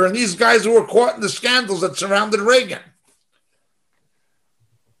Weinberger and these guys who were caught in the scandals that surrounded Reagan.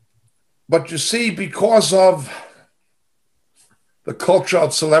 But you see, because of the culture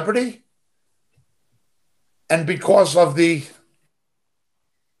of celebrity and because of the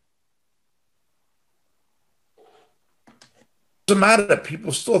doesn't matter,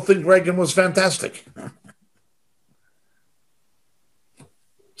 people still think Reagan was fantastic.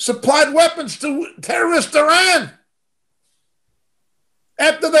 Supplied weapons to terrorist Iran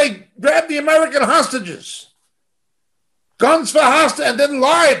after they grabbed the American hostages. Guns for hostages, and then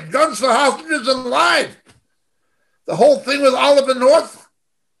lied. Guns for hostages and lied. The whole thing with Oliver North,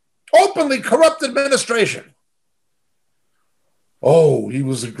 openly corrupt administration. Oh, he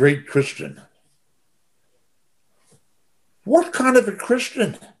was a great Christian. What kind of a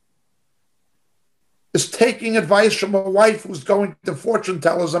Christian is taking advice from a wife who's going to fortune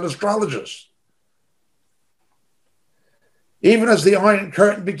tellers and astrologers? Even as the Iron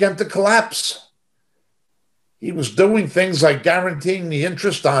Curtain began to collapse, he was doing things like guaranteeing the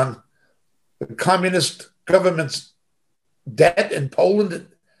interest on the communist government's debt in Poland.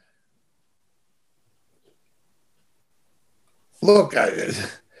 Look,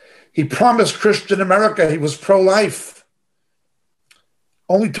 he promised Christian America he was pro-life,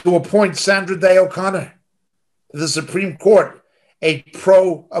 only to appoint Sandra Day O'Connor to the Supreme Court, a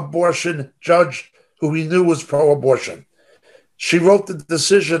pro-abortion judge who he knew was pro-abortion. She wrote the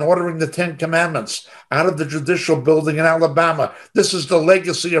decision ordering the Ten Commandments out of the judicial building in Alabama. This is the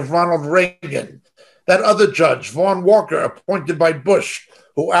legacy of Ronald Reagan. That other judge, Vaughn Walker, appointed by Bush,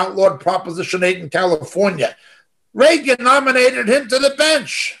 who outlawed Proposition 8 in California. Reagan nominated him to the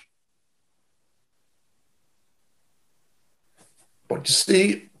bench. But you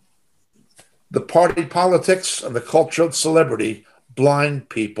see, the party politics and the culture of celebrity blind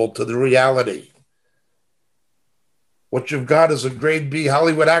people to the reality. What you've got is a grade B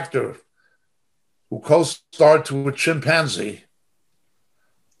Hollywood actor who co-starred to a chimpanzee,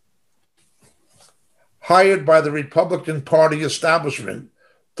 hired by the Republican Party establishment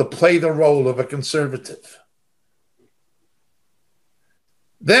to play the role of a conservative.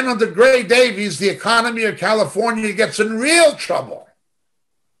 Then under Gray Davies, the economy of California gets in real trouble.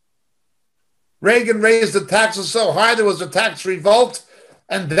 Reagan raised the taxes so high there was a tax revolt,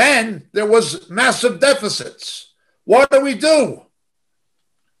 and then there was massive deficits. What do?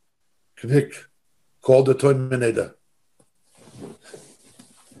 Kvick called the Terminator.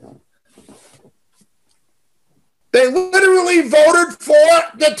 They literally voted for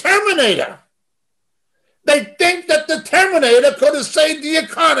the Terminator. They think that the Terminator could have saved the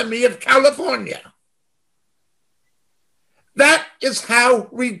economy of California. That is how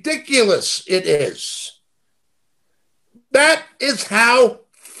ridiculous it is. That is how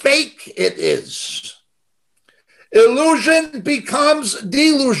fake it is. Illusion becomes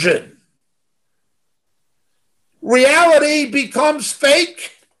delusion. Reality becomes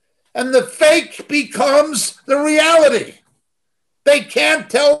fake, and the fake becomes the reality. They can't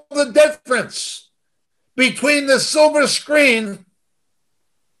tell the difference between the silver screen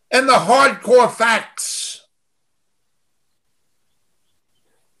and the hardcore facts.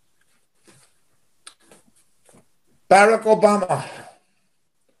 Barack Obama,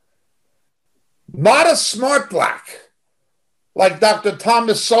 not a smart black like Dr.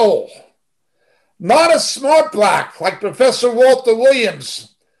 Thomas Sowell, not a smart black like Professor Walter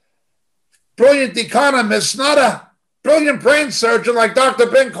Williams, brilliant economist, not a brilliant brain surgeon like Dr.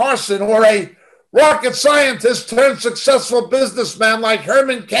 Ben Carson, or a rocket scientist turned successful businessman like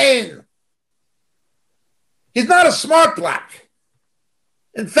Herman Cain. He's not a smart black.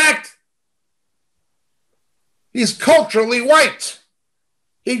 In fact, he's culturally white.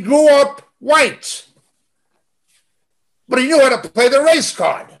 He grew up white. But he knew how to play the race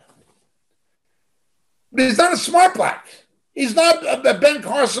card. But he's not a smart black. He's not a Ben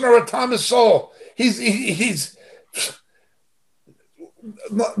Carson or a Thomas Sowell. He's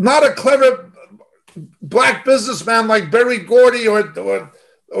not a clever black businessman like Berry Gordy or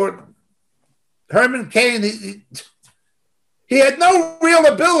Herman Cain. He had no real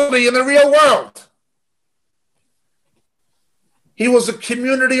ability in the real world. He was a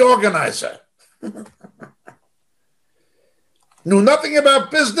community organizer. Knew nothing about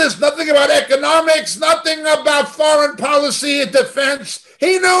business, nothing about economics, nothing about foreign policy and defense.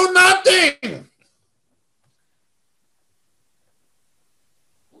 He knew nothing.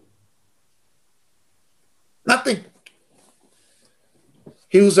 Nothing.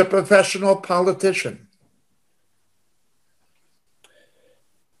 He was a professional politician.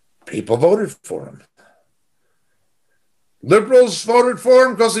 People voted for him. Liberals voted for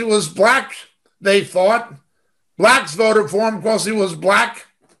him because he was black, they thought. Blacks voted for him because he was black.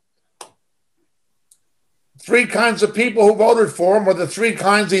 Three kinds of people who voted for him were the three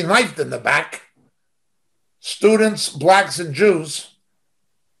kinds he knifed in the back: students, blacks, and Jews.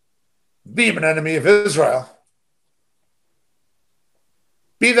 Being an enemy of Israel.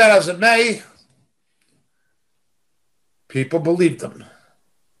 Be that as it may, people believed him.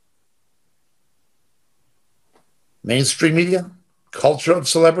 Mainstream media, culture of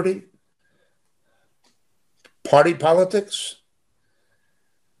celebrity, party politics.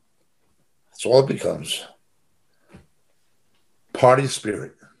 That's all it becomes. Party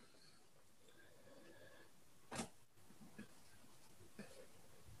spirit.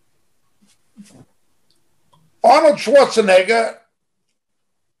 Arnold Schwarzenegger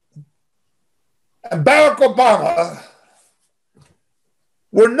and Barack Obama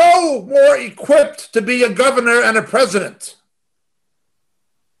were no more equipped to be a governor and a president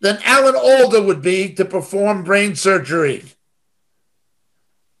than Alan Alda would be to perform brain surgery,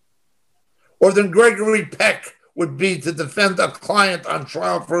 or than Gregory Peck would be to defend a client on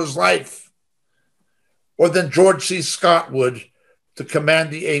trial for his life, or than George C. Scott would to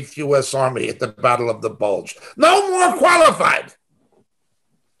command the 8th U.S. Army at the Battle of the Bulge. No more qualified.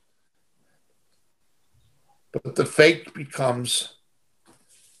 But the fake becomes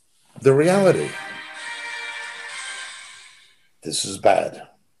the reality. This is bad.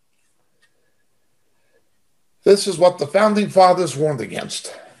 This is what the Founding Fathers warned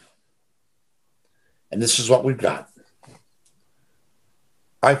against. And this is what we've got.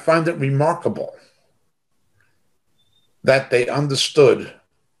 I find it remarkable that they understood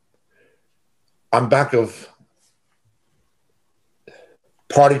on back of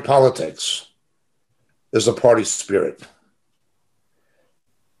party politics. There's a party spirit.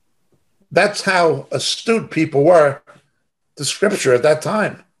 That's how astute people were to Scripture at that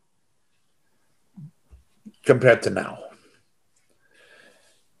time compared to now.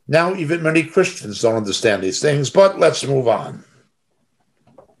 Now, even many Christians don't understand these things, but let's move on.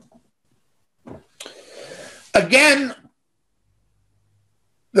 Again,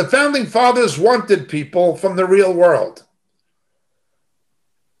 the Founding Fathers wanted people from the real world.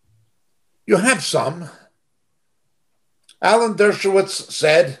 You have some. Alan Dershowitz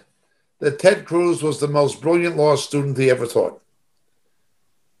said that Ted Cruz was the most brilliant law student he ever taught.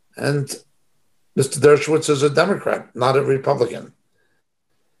 And Mr. Dershowitz is a Democrat, not a Republican.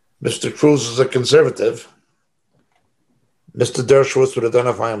 Mr. Cruz is a conservative. Mr. Dershowitz would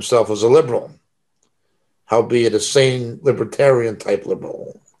identify himself as a liberal, howbeit a sane, libertarian-type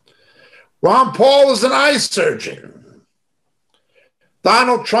liberal. Ron Paul is an eye surgeon.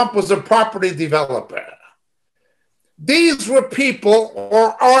 Donald Trump was a property developer. These were people,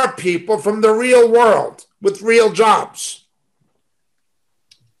 or are people, from the real world with real jobs.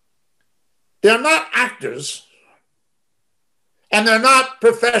 They're not actors, and they're not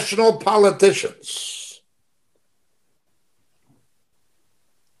professional politicians.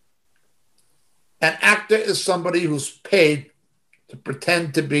 An actor is somebody who's paid to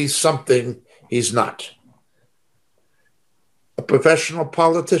pretend to be something he's not. A professional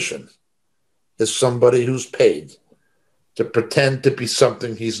politician is somebody who's paid to pretend to be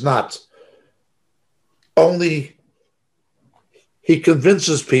something he's not. Only he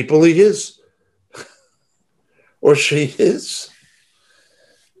convinces people he is, or she is.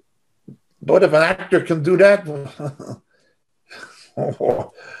 But if an actor can do that,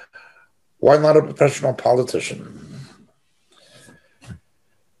 why not a professional politician?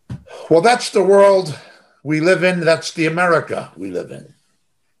 Well, that's the world we live in. That's the America we live in.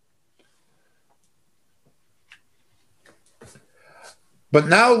 But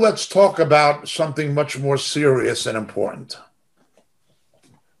now let's talk about something much more serious and important.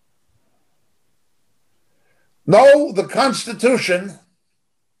 No, the Constitution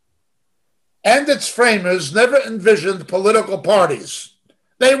and its framers never envisioned political parties.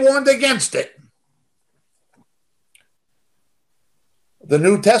 They warned against it. The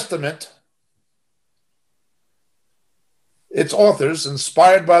New Testament, its authors,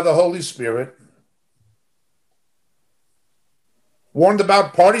 inspired by the Holy Spirit, warned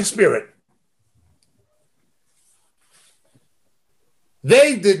about party spirit.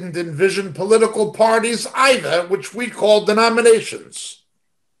 They didn't envision political parties either, which we call denominations.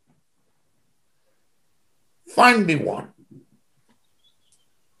 Find me one.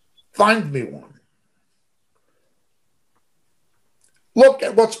 Find me one. Look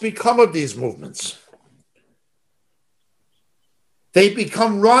at what's become of these movements. They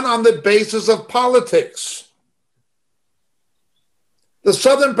become run on the basis of politics. The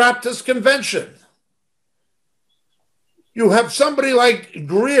Southern Baptist Convention. You have somebody like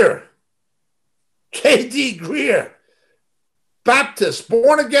Greer, J.D. Greer, Baptists,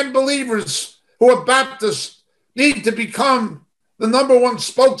 born-again believers who are Baptists need to become the #1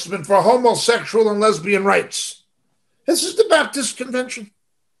 spokesman for homosexual and lesbian rights. This is the Baptist Convention.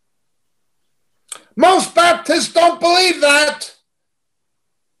 Most Baptists don't believe that,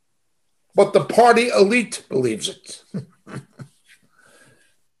 but the party elite believes it.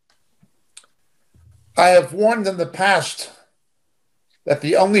 I have warned in the past that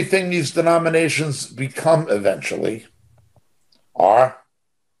the only thing these denominations become eventually are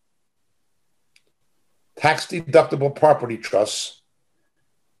tax-deductible property trusts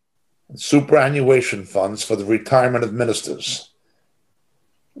and superannuation funds for the retirement of ministers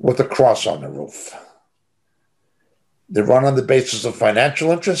with a cross on the roof. They run on the basis of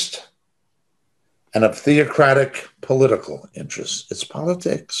financial interest and of theocratic political interest. It's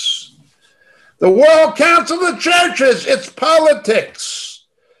politics. The World Council of Churches, it's politics.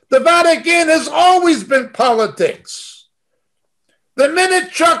 The Vatican has always been politics. The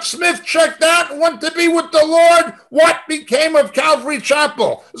minute Chuck Smith checked out and went to be with the Lord, what became of Calvary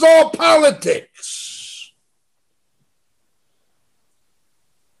Chapel? It's all politics.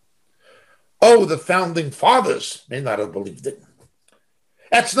 Oh, the Founding Fathers may not have believed it.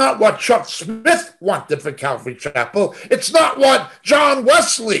 That's not what Chuck Smith wanted for Calvary Chapel. It's not what John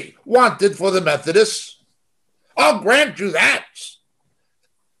Wesley wanted for the Methodists. I'll grant you that.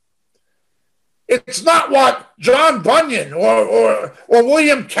 It's not what John Bunyan or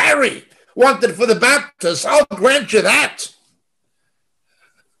William Carey wanted for the Baptists. I'll grant you that.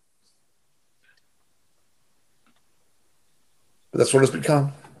 But that's what it's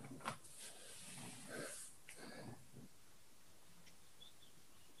become.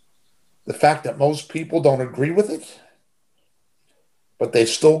 The fact that most people don't agree with it, but they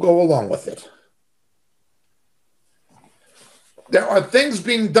still go along with it. There are things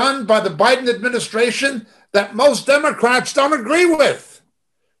being done by the Biden administration that most Democrats don't agree with.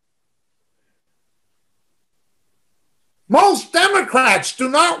 Most Democrats do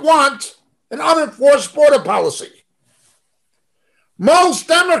not want an unenforced border policy. Most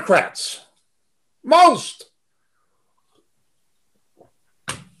Democrats, want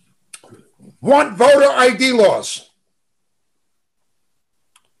voter ID laws.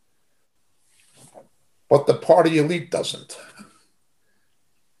 But the party elite doesn't.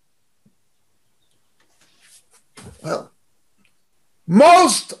 Well,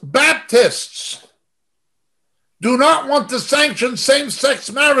 most Baptists do not want to sanction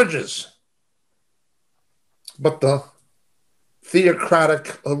same-sex marriages. But the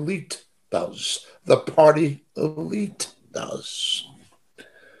theocratic elite does. The party elite does.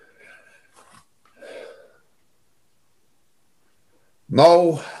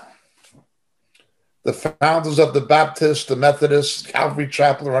 No, the founders of the Baptist, the Methodist, Calvary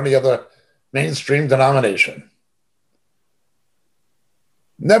Chapel, or any other mainstream denomination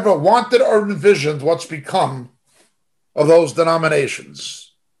never wanted or envisioned what's become of those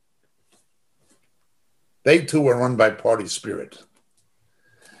denominations. They too are run by party spirit.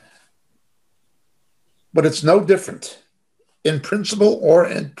 But it's no different in principle or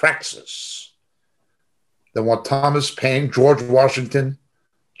in praxis than what Thomas Paine, George Washington,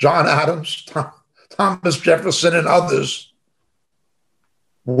 John Adams, Thomas Jefferson, and others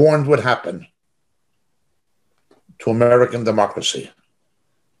warned would happen to American democracy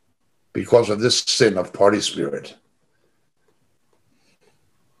because of this sin of party spirit.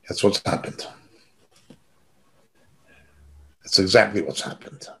 That's what's happened. That's exactly what's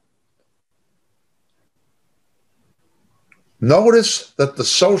happened. Notice that the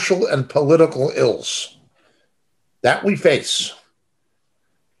social and political ills that we face,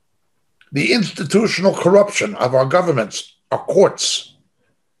 the institutional corruption of our governments, our courts,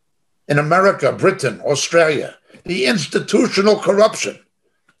 in America, Britain, Australia, the institutional corruption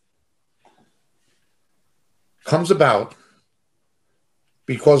comes about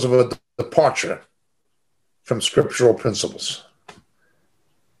because of a departure from scriptural principles.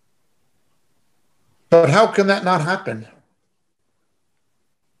 But how can that not happen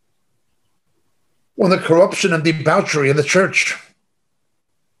when the corruption and debauchery in the church,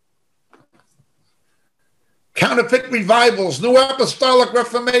 counterfeit revivals, new apostolic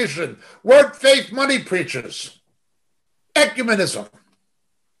reformation, word, faith, money preachers, ecumenism,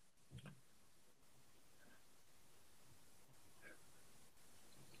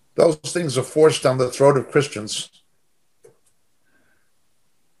 those things are forced down the throat of Christians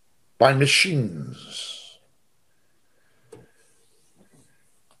by machines.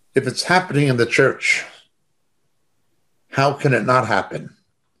 If it's happening in the church, how can it not happen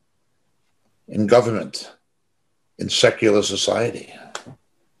in government, in secular society?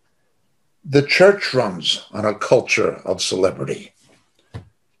 The church runs on a culture of celebrity.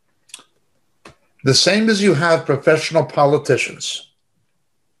 The same as you have professional politicians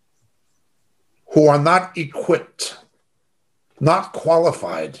who are not equipped, not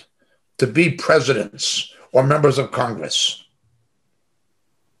qualified to be presidents or members of Congress.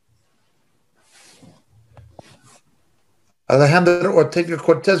 Alejandra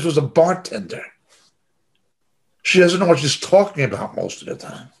Ortega-Cortez was a bartender. She doesn't know what she's talking about most of the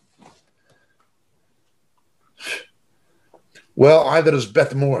time. Well, either is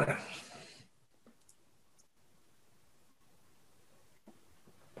Beth Moore.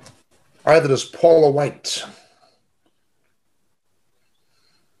 Either is Paula White.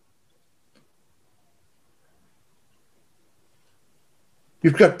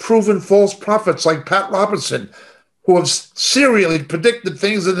 You've got proven false prophets like Pat Robertson, who have serially predicted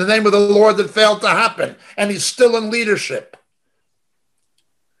things in the name of the Lord that failed to happen, and he's still in leadership.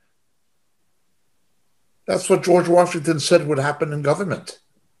 That's what George Washington said would happen in government.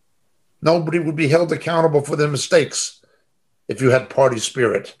 Nobody would be held accountable for their mistakes if you had party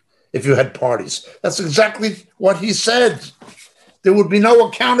spirit, if you had parties. That's exactly what he said. There would be no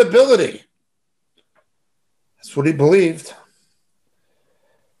accountability. That's what he believed.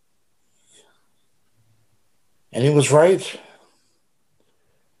 And he was right.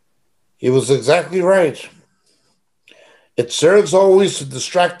 He was exactly right. It serves always to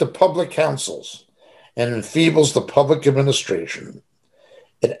distract the public councils and enfeebles the public administration.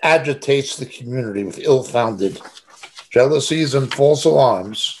 It agitates the community with ill-founded jealousies and false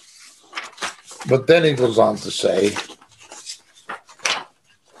alarms. But then he goes on to say,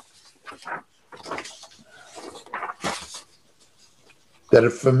 that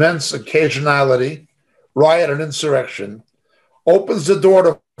it foments occasionality, riot, and insurrection, opens the door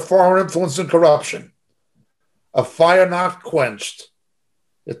to foreign influence and corruption. A fire not quenched,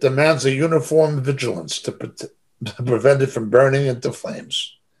 it demands a uniform vigilance to prevent it from burning into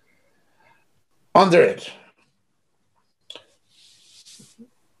flames. Under it,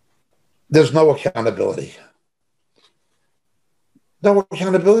 there's no accountability. No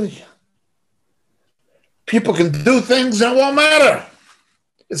accountability. People can do things and it won't matter.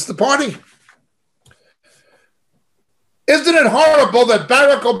 It's the party. Isn't it horrible that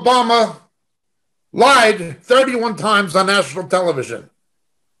Barack Obama lied 31 times on national television?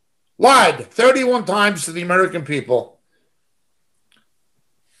 Lied 31 times to the American people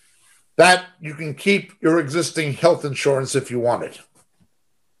that you can keep your existing health insurance if you want it.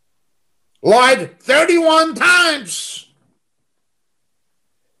 Lied 31 times.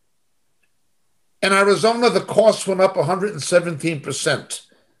 In Arizona, the cost went up 117%.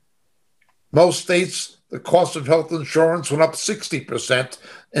 Most states, the cost of health insurance went up 60%.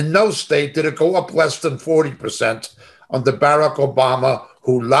 In no state did it go up less than 40% under Barack Obama,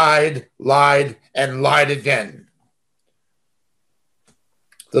 who lied, and lied again.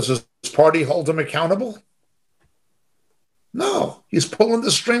 Does his party hold him accountable? No, he's pulling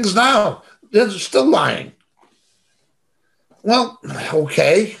the strings now. They're still lying. Well,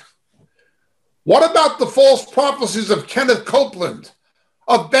 okay. What about the false prophecies of Kenneth Copeland,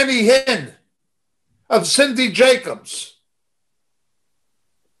 of Benny Hinn, of Cindy Jacobs,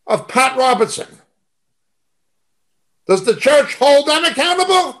 of Pat Robertson? Does the church hold them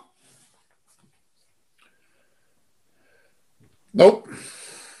accountable? Nope.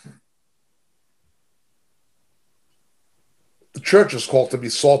 The church is called to be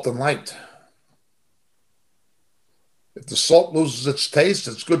salt and light. If the salt loses its taste,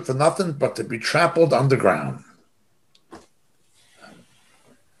 it's good for nothing but to be trampled underground.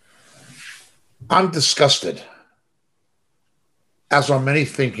 I'm disgusted, as are many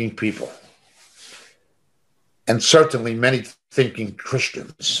thinking people, and certainly many thinking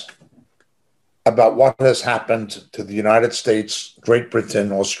Christians, about what has happened to the United States, Great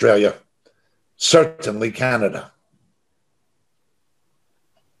Britain, Australia, certainly Canada,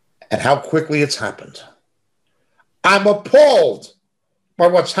 and how quickly it's happened. I'm appalled by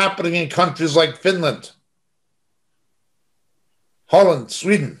what's happening in countries like Finland, Holland,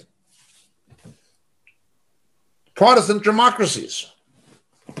 Sweden, Protestant democracies.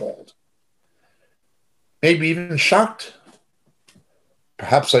 Appalled. Maybe even shocked.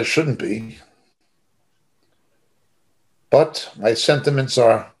 Perhaps I shouldn't be. But my sentiments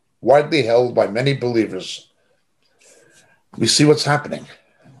are widely held by many believers. We see what's happening.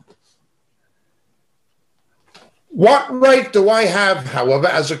 What right do I have, however,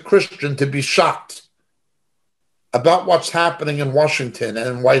 as a Christian, to be shocked about what's happening in Washington and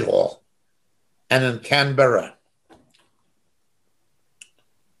in Whitehall and in Canberra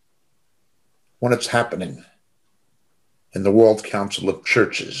when it's happening in the World Council of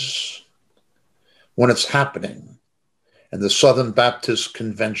Churches, when it's happening in the Southern Baptist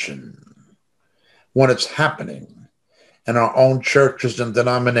Convention, when it's happening in our own churches and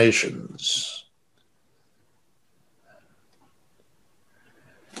denominations?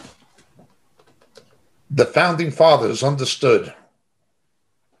 The Founding Fathers understood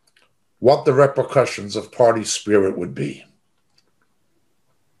what the repercussions of party spirit would be.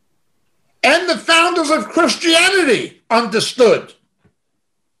 And the founders of Christianity understood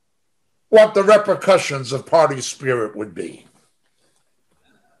what the repercussions of party spirit would be.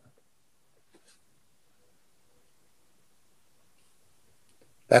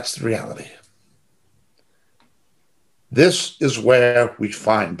 That's the reality. This is where we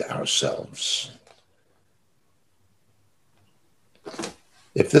find ourselves.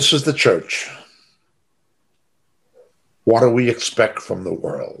 If this is the church, what do we expect from the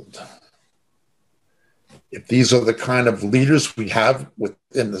world? If these are the kind of leaders we have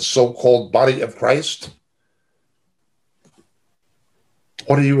within the so-called body of Christ,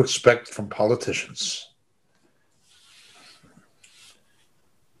 what do you expect from politicians?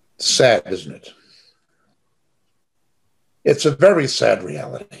 Sad, isn't it? It's a very sad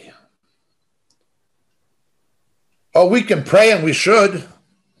reality. Oh, we can pray, and we should.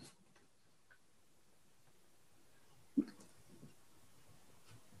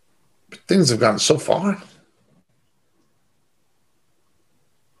 But things have gone so far.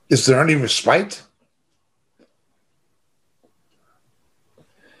 Is there any respite?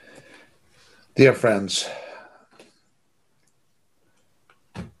 Dear friends,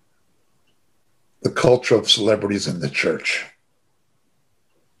 the culture of celebrities in the church.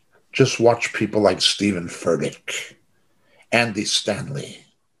 Just watch people like Stephen Furtick Andy Stanley,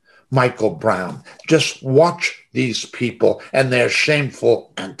 Michael Brown. Just watch these people and their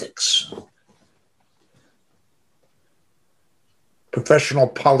shameful antics. Professional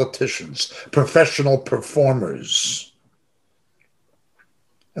politicians, professional performers.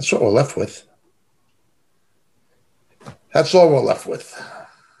 That's what we're left with. That's all we're left with.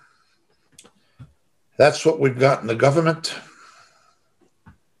 That's what we've got in the government.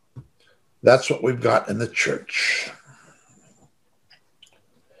 That's what we've got in the church.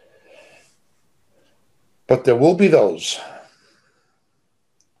 But there will be those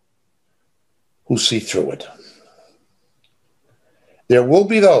who see through it. There will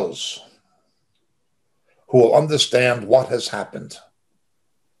be those who will understand what has happened.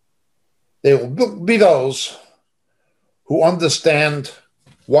 There will be those who understand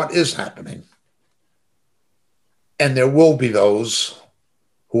what is happening. And there will be those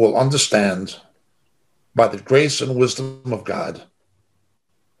who will understand, by the grace and wisdom of God,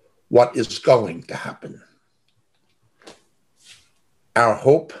 what is going to happen. Our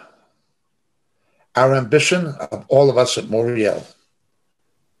hope, our ambition of all of us at Moriel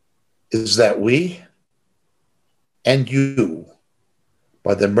is that we and you,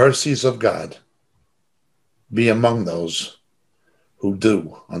 by the mercies of God, be among those who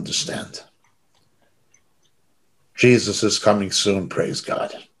do understand. Jesus is coming soon, praise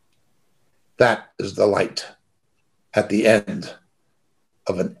God. That is the light at the end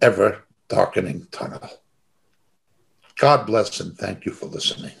of an ever-darkening tunnel. God bless and thank you for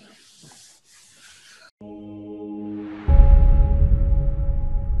listening.